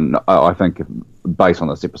show, and I think based on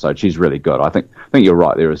this episode, she's really good. I think you're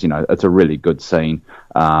right. There is it's a really good scene,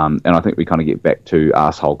 and I think we kind of get back to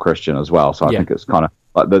arsehole Christian as well. So I think it's kind of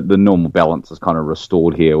like the normal balance is kind of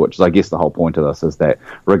restored here, which is, I guess, the whole point of this is that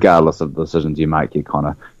regardless of the decisions you make,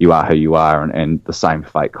 you are who you are, and the same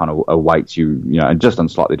fate kind of awaits you, and just in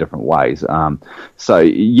slightly different ways. So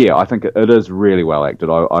yeah, I think it is really well acted.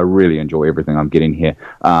 I really enjoy everything I'm getting here.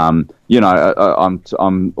 I'm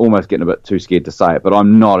almost getting a bit too scared to say it, but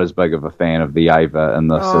I'm not as big of a fan of the Ava in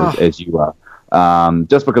this as you are.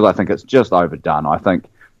 Just because I think it's just overdone. I think.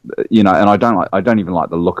 And I don't even like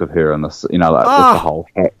the look of her in this, with the whole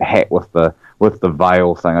hat with the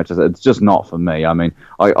veil thing. It's just not for me. I mean,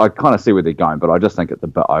 I kind of see where they're going, but I just think it's a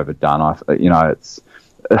bit overdone. It's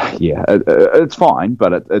fine,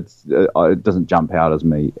 but it doesn't jump out to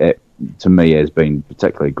me as being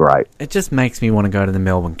particularly great. It just makes me want to go to the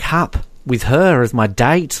Melbourne Cup with her as my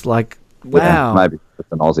date. Like, wow, yeah, maybe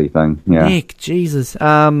it's an Aussie thing. Yeah, Nick, Jesus,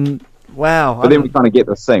 wow. But then we kind of get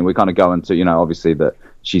the scene. We kind of go into, obviously that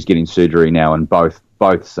she's getting surgery now in both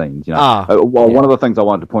scenes. One of the things I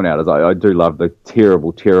wanted to point out is I do love the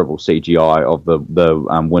terrible CGI of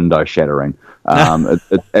the window shattering.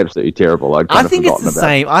 It's absolutely terrible. I think it's the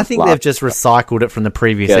same. I think they've just recycled it from the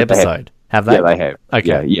previous episode. Have they? Yeah, they have.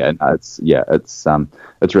 Okay. Yeah. No, it's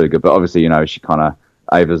really good. But obviously, she kind of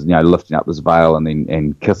Ava's lifting up this veil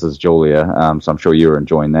and kisses Julia. So I'm sure you were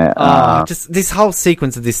enjoying that. Just this whole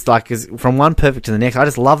sequence of this, like, is from one perfect to the next. I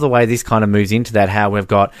just love the way this kind of moves into that. How we've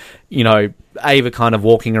got Ava kind of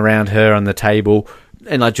walking around her on the table,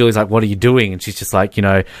 and like Julia's like, "What are you doing?" And she's just like,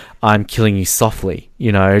 "I'm killing you softly."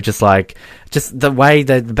 Just the way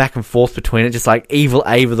the back and forth between it, just like evil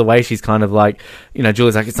Ava, the way she's kind of like,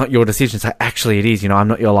 Julia's like, "It's not your decision." It's like, actually, it is. I'm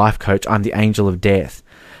not your life coach. I'm the angel of death.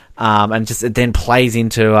 And just it then plays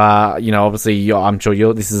into, obviously, I'm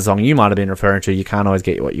sure this is a song you might have been referring to. You Can't Always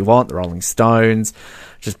Get What You Want, the Rolling Stones.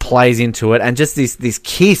 Just plays into it, and just this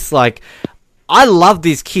kiss, like, I love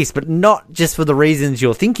this kiss, but not just for the reasons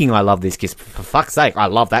you're thinking I love this kiss. For fuck's sake, I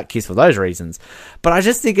love that kiss for those reasons. But I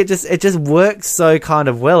just think it just works so kind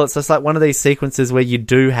of well. It's just like one of these sequences where you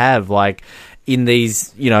do have, like, in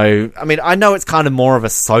these, I mean, I know it's kind of more of a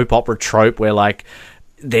soap opera trope where, like,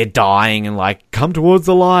 they're dying and like, come towards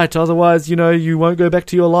the light, otherwise, you won't go back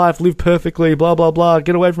to your life, live perfectly, blah, blah, blah,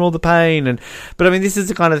 get away from all the pain. But I mean, this is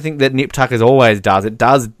the kind of thing that Nip Tuckers always does. It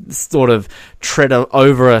does sort of tread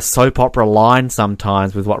over a soap opera line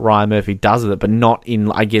sometimes with what Ryan Murphy does with it, but not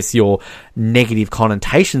in, I guess, your negative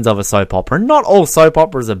connotations of a soap opera. And not all soap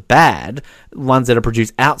operas are bad, ones that are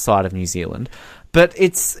produced outside of New Zealand. But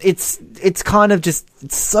it's kind of just,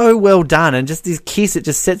 it's so well done, and just this kiss, it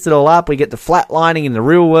just sets it all up. We get the flatlining in the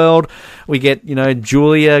real world. We get,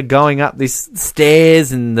 Julia going up this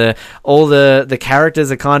stairs, and all the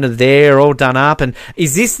characters are kind of there, all done up. And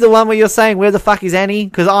is this the one where you're saying, where the fuck is Annie?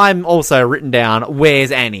 Because I'm also written down,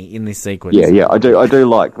 where's Annie in this sequence? Yeah, I do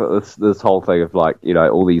like this whole thing of, like,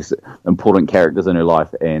 all these important characters in her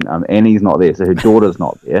life, and Annie's not there, so her daughter's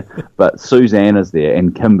not there, but Suzanne is there,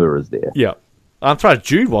 and Kimber is there. Yeah. I'm surprised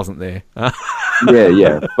Jude wasn't there.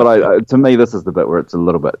 yeah. But to me, this is the bit where it's a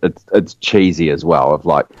little bit, it's cheesy as well. Of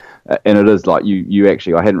like, and it is like you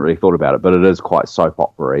actually, I hadn't really thought about it, but it is quite soap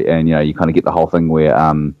opera-y, and you kind of get the whole thing where,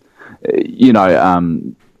 kind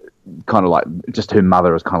of like just her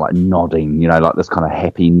mother is kind of like nodding, like this kind of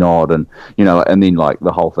happy nod, and and then like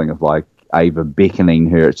the whole thing of like, Ava beckoning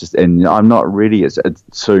her. It's just, and I'm not ready. It's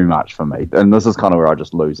too much for me. And this is kind of where I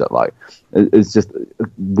just lose it. Like, it's just,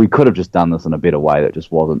 we could have just done this in a better way that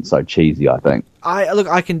just wasn't so cheesy, I think.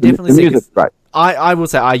 I can definitely see music's great. I will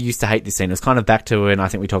say I used to hate this scene. It was kind of back to when I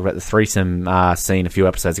think we talked about the threesome scene a few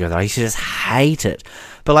episodes ago. That I used to just hate it.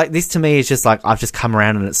 But like this to me is just like I've just come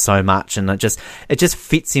around on it so much, and it just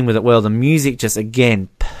fits in with it well. The music just again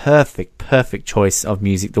perfect choice of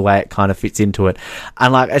music. The way it kind of fits into it,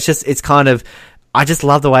 and like it's kind of. I just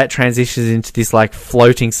love the way it transitions into this like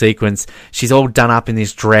floating sequence. She's all done up in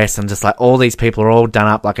this dress, and just like all these people are all done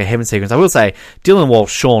up like a heaven sequence. I will say, Dylan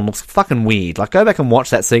Walsh, Sean looks fucking weird. Like go back and watch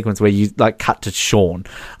that sequence where you like cut to Sean.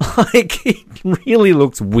 Like it really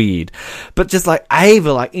looks weird. But just like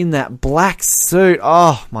Ava, like in that black suit.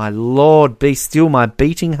 Oh my lord, be still my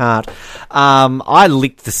beating heart. I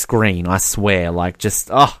licked the screen. I swear. Like just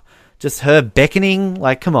her beckoning.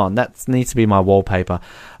 Like come on, that needs to be my wallpaper.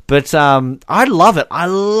 But I love it. I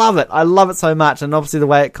love it so much. And obviously the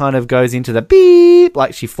way it kind of goes into the beep,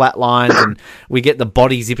 like she flatlines and we get the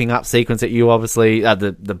body zipping up sequence that you obviously,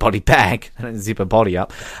 the body bag, I don't zip a body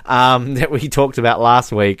up, that we talked about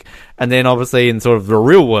last week. And then obviously in sort of the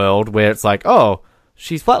real world where it's like, oh,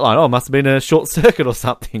 she's flatlined. Oh, it must have been a short circuit or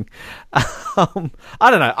something. I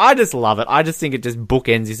don't know. I just love it. I just think it just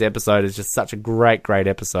bookends this episode. It's just such a great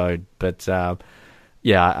episode. But...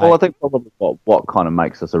 yeah. Well, I think probably what kind of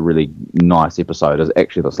makes this a really nice episode is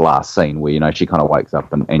actually this last scene where, she kind of wakes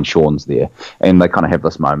up and Sean's there, and they kind of have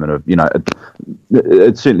this moment of,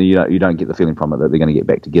 it's certainly, you don't get the feeling from it that they're going to get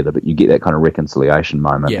back together, but you get that kind of reconciliation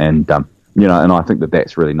moment. Yeah. And, and I think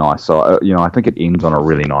that's really nice. So, I think it ends on a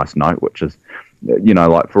really nice note, which is,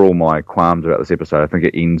 like for all my qualms about this episode, I think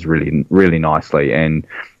it ends really, really nicely. And,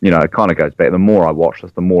 it kind of goes back. The more I watch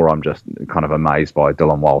this, the more I'm just kind of amazed by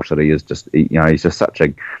Dylan Walsh that he is just, he's just such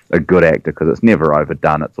a good actor because it's never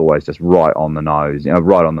overdone. It's always just right on the nose,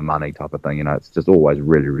 right on the money type of thing. It's just always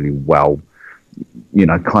really, really well,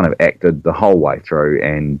 kind of acted the whole way through.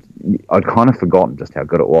 And I'd kind of forgotten just how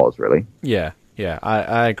good it was, really. Yeah. Yeah,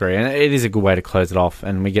 I agree. And it is a good way to close it off.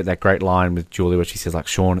 And we get that great line with Julia where she says, like,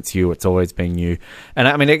 Sean, it's you. It's always been you. And,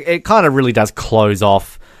 I mean, it kind of really does close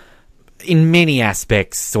off, in many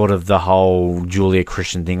aspects, sort of the whole Julia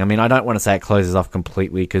Christian thing. I mean, I don't want to say it closes off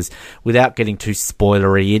completely because without getting too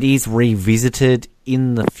spoilery, it is revisited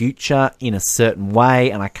in the future in a certain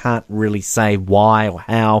way. And I can't really say why or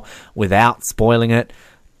how without spoiling it.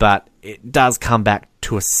 But it does come back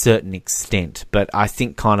to a certain extent. But I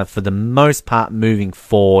think kind of for the most part moving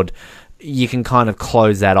forward, you can kind of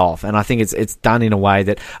close that off. And I think it's done in a way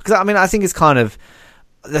that... Because, I mean, I think it's kind of...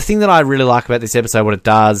 The thing that I really like about this episode, what it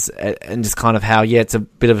does, and just kind of how, it's a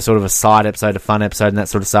bit of a sort of a side episode, a fun episode and that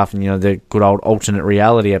sort of stuff, and, the good old alternate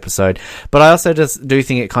reality episode. But I also just do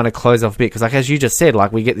think it kind of closes off a bit, because, like, as you just said,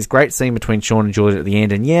 like, we get this great scene between Sean and Julia at the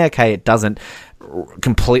end, and it doesn't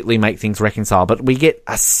completely make things reconcile, but we get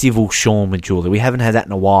a civil Sean with Julia. We haven't had that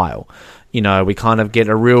in a while. We kind of get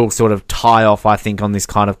a real sort of tie-off, I think, on this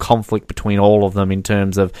kind of conflict between all of them in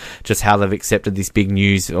terms of just how they've accepted this big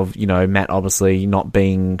news of, Matt obviously not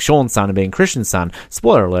being Sean's son and being Christian's son.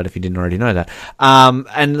 Spoiler alert if you didn't already know that.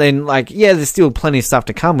 And then, there's still plenty of stuff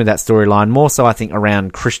to come with that storyline, more so, I think,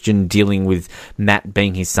 around Christian dealing with Matt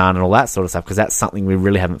being his son and all that sort of stuff, because that's something we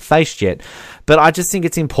really haven't faced yet. But I just think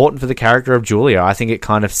it's important for the character of Julia. I think it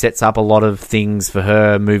kind of sets up a lot of things for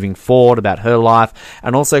her moving forward about her life,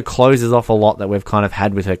 and also closes off a lot that we've kind of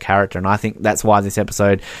had with her character. And I think that's why this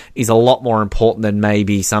episode is a lot more important than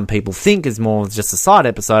maybe some people think is more just a side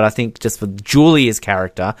episode. I think just for Julia's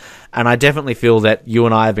character, and I definitely feel that you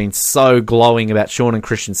and I have been so glowing about Sean and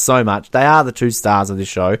Christian so much. They are the two stars of this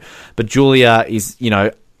show, but Julia is,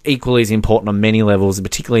 equally as important on many levels,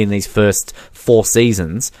 particularly in these first 4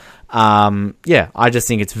 seasons. I just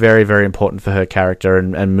think it's very, very important for her character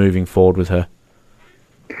and moving forward with her.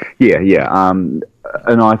 Yeah.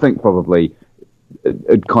 And I think probably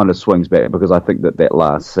it kind of swings back because I think that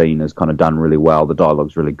last scene is kind of done really well. The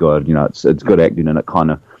dialogue's really good. It's good acting, and it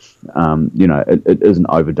kind of, it isn't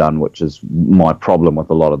overdone, which is my problem with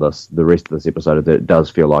a lot of this. The rest of this episode is that it does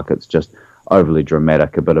feel like it's just overly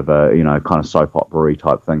dramatic, a bit of a kind of soap opera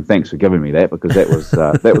type thing. Thanks for giving me that, because that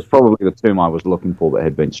was probably the term I was looking for but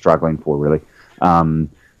had been struggling for, really.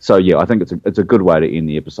 So yeah, I think it's a good way to end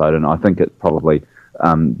the episode, and I think it probably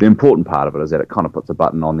the important part of it is that it kind of puts a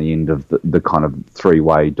button on the end of the kind of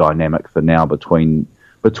 3-way dynamic for now between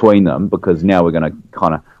them, because now we're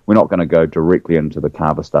not going to go directly into the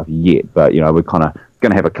Carver stuff yet, but we're kind of going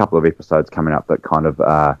to have a couple of episodes coming up that kind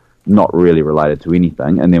of not really related to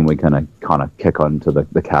anything, and then we're going to kind of kick on to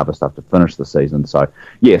the Carver stuff to finish the season. So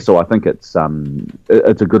so I think it's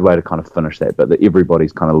a good way to kind of finish that, but that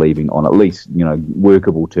everybody's kind of leaving on at least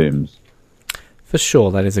workable terms. For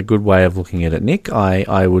sure, that is a good way of looking at it, Nick.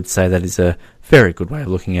 I would say that is a very good way of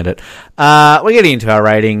looking at it. We're getting into our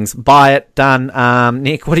ratings. Buy it. Done.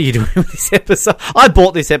 Nick, what are you doing with this episode? I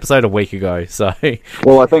bought this episode a week ago, so...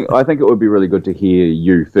 Well, I think it would be really good to hear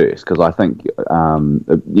you first, because I think,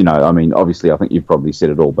 obviously I think you've probably said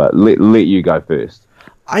it all, but let you go first.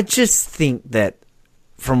 I just think that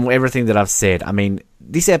from everything that I've said,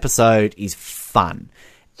 this episode is fun.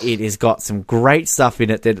 It has got some great stuff in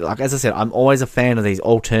it that, like, as I said, I'm always a fan of these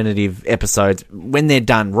alternative episodes. When they're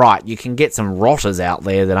done right, you can get some rotters out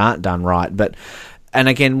there that aren't done right. And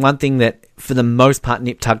again, one thing that, for the most part,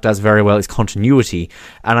 Nip Tuck does very well is continuity.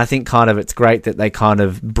 And I think kind of it's great that they kind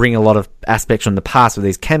of bring a lot of aspects from the past with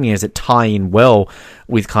these cameos that tie in well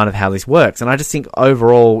with kind of how this works. And I just think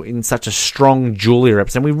overall, in such a strong Julia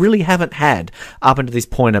episode, we really haven't had, up until this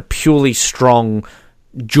point, a purely strong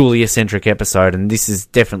Julia-centric episode, and this is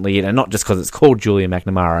definitely it, and not just because it's called Julia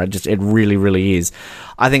McNamara, it really, really is.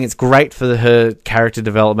 I think it's great for her character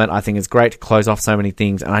development. I think it's great to close off so many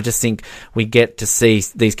things, and I just think we get to see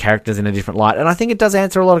these characters in a different light, and I think it does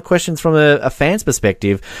answer a lot of questions from a fan's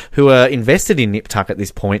perspective who are invested in Nip Tuck at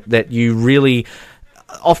this point, that you really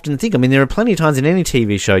often think, there are plenty of times in any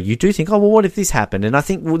TV show you do think, oh, well, what if this happened? And I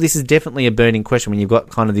think this is definitely a burning question when you've got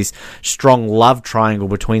kind of this strong love triangle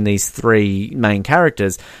between these three main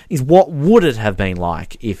characters, is what would it have been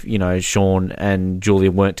like if, Sean and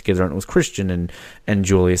Julia weren't together and it was Christian and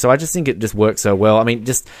Julia. So I just think it just works so well.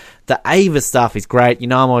 Just the Ava stuff is great.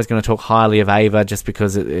 I'm always going to talk highly of Ava just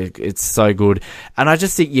because it's so good. And I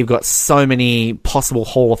just think you've got so many possible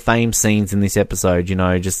Hall of Fame scenes in this episode.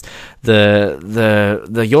 Just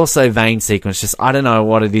the You're So Vain sequence. Just, I don't know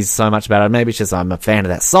what it is so much about it. Maybe it's just I'm a fan of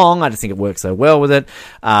that song. I just think it works so well with it.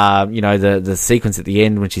 The sequence at the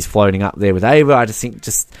end when she's floating up there with Ava. I just think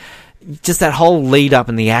just that whole lead up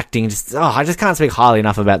and the acting, I just can't speak highly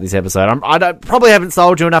enough about this episode. I probably haven't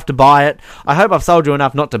sold you enough to buy it. I hope I've sold you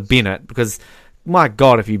enough not to bin it, because my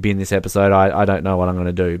God, if you bin this episode, I don't know what I'm going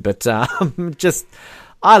to do. But this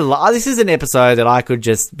is an episode that I could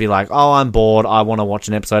just be like, oh, I'm bored, I want to watch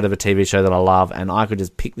an episode of a TV show that I love, and I could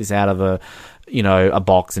just pick this out of a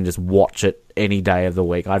box and just watch it any day of the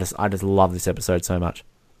week. I just love this episode so much.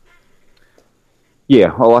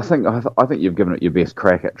 Yeah, well, I think you've given it your best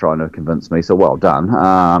crack at trying to convince me, so well done.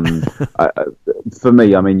 For me,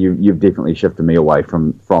 you've definitely shifted me away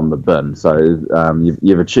from the bin, so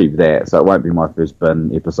you've achieved that. So it won't be my first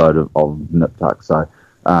bin episode of Nip Tuck. So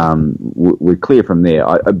we're clear from there.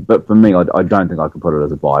 But for me, I don't think I can put it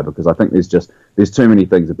as a buy, because I think there's too many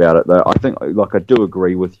things about it. Though I think, I do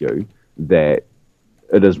agree with you that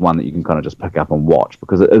it is one that you can kind of just pick up and watch,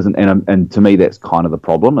 because it isn't, and to me that's kind of the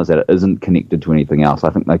problem, is that it isn't connected to anything else. I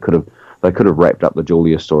think they could have wrapped up the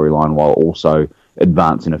Julia storyline while also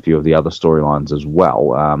advancing a few of the other storylines as well.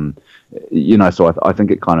 So I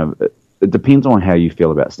think it depends on how you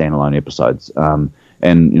feel about standalone episodes. I'm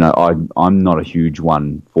not a huge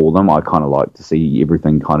one for them. I kind of like to see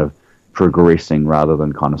everything kind of progressing rather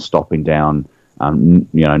than kind of stopping down,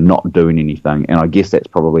 not doing anything. And I guess that's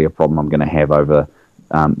probably a problem I'm going to have over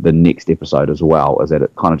the next episode as well, is that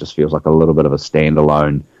it kind of just feels like a little bit of a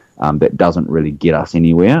standalone that doesn't really get us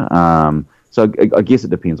anywhere. So I guess it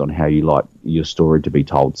depends on how you like your story to be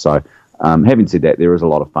told. So having said that, there is a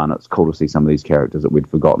lot of fun. It's cool to see some of these characters that we'd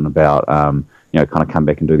forgotten about, kind of come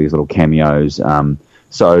back and do these little cameos.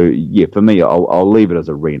 So yeah, for me, I'll leave it as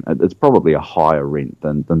a rent. It's probably a higher rent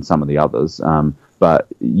than some of the others. But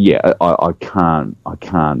yeah, I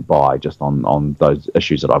can't buy just on those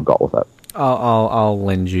issues that I've got with it. I'll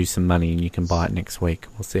lend you some money and you can buy it next week.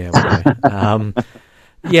 We'll see how we go.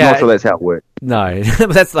 Yeah, not sure that's how it works. No,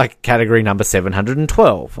 that's like category number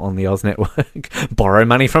 712 on the Oz Network. Borrow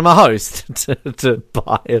money from a host to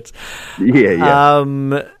buy it. Yeah.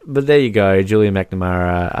 But there you go, Julia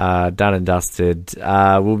McNamara, done and dusted.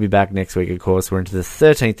 We'll be back next week, of course. We're into the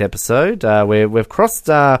 13th episode. We've crossed.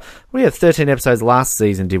 We had 13 episodes last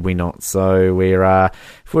season, did we not? So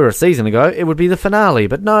if we were a season ago, it would be the finale.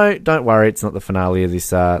 But no, don't worry, it's not the finale of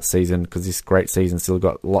this season, because this great season still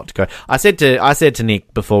got a lot to go. I said to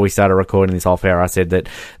Nick before we started recording this off air, I said that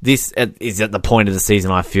this is at the point of the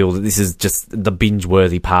season I feel that this is just the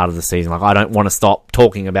binge-worthy part of the season. Like, I don't want to stop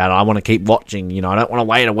talking about it. I want to keep watching. I don't want to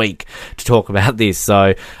wait a week to talk about this.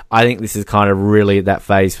 So I think this is kind of really that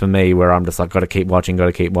phase for me where I'm just like, got to keep watching.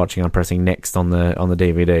 I'm pressing next on the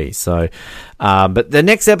DVD. So, but the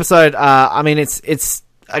next episode, it's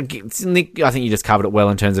Nick, I think you just covered it well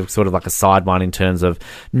in terms of sort of like a side one in terms of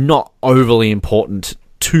not overly important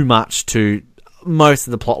too much to most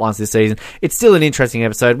of the plot lines this season. It's still an interesting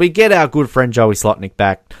episode. We get our good friend Joey Slotnick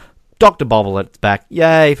back. Dr. Bobblett's back.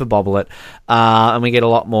 Yay for Bobblett. And we get a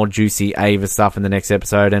lot more juicy Ava stuff in the next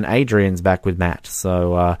episode. And Adrian's back with Matt.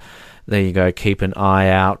 So there you go. Keep an eye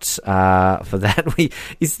out for that.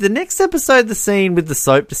 Is the next episode the scene with the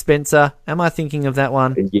soap dispenser? Am I thinking of that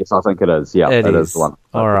one? Yes, I think it is. Yeah, it is the one.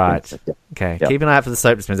 All right. Yeah. Okay. Yeah. Keep an eye out for the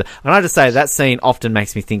soap dispenser. And I just say that scene often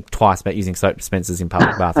makes me think twice about using soap dispensers in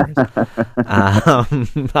public bathrooms.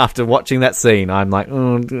 After watching that scene, I'm like,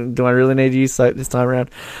 do I really need to use soap this time around?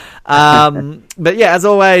 But yeah, as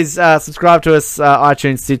always, subscribe to us,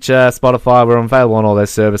 iTunes, Stitcher, Spotify. We're available on all those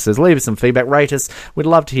services. Leave us some feedback, rate us. We'd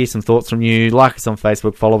love to hear some thoughts from you. Like us on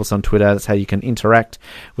Facebook, follow us on Twitter. That's how you can interact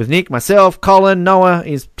with Nick, myself, Colin. Noah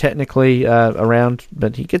is technically around,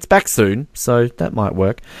 but he gets back soon, so that might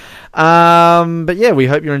work. But yeah, we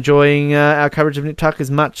hope you're enjoying our coverage of Nip Tuck as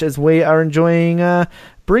much as we are enjoying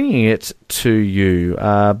bringing it to you.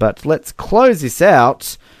 But let's close this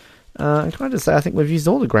out. Can I just say, I think we've used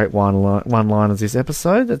all the great one-liners this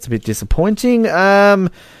episode. That's a bit disappointing.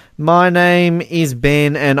 My name is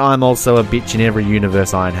Ben, and I'm also a bitch in every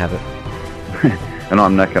universe I inhabit. And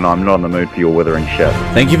I'm Nick, and I'm not in the mood for your withering shit.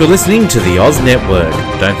 Thank you for listening to the Oz Network.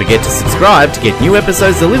 Don't forget to subscribe to get new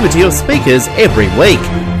episodes delivered to your speakers every week.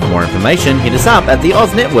 For more information, hit us up at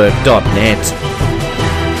theoznetwork.net.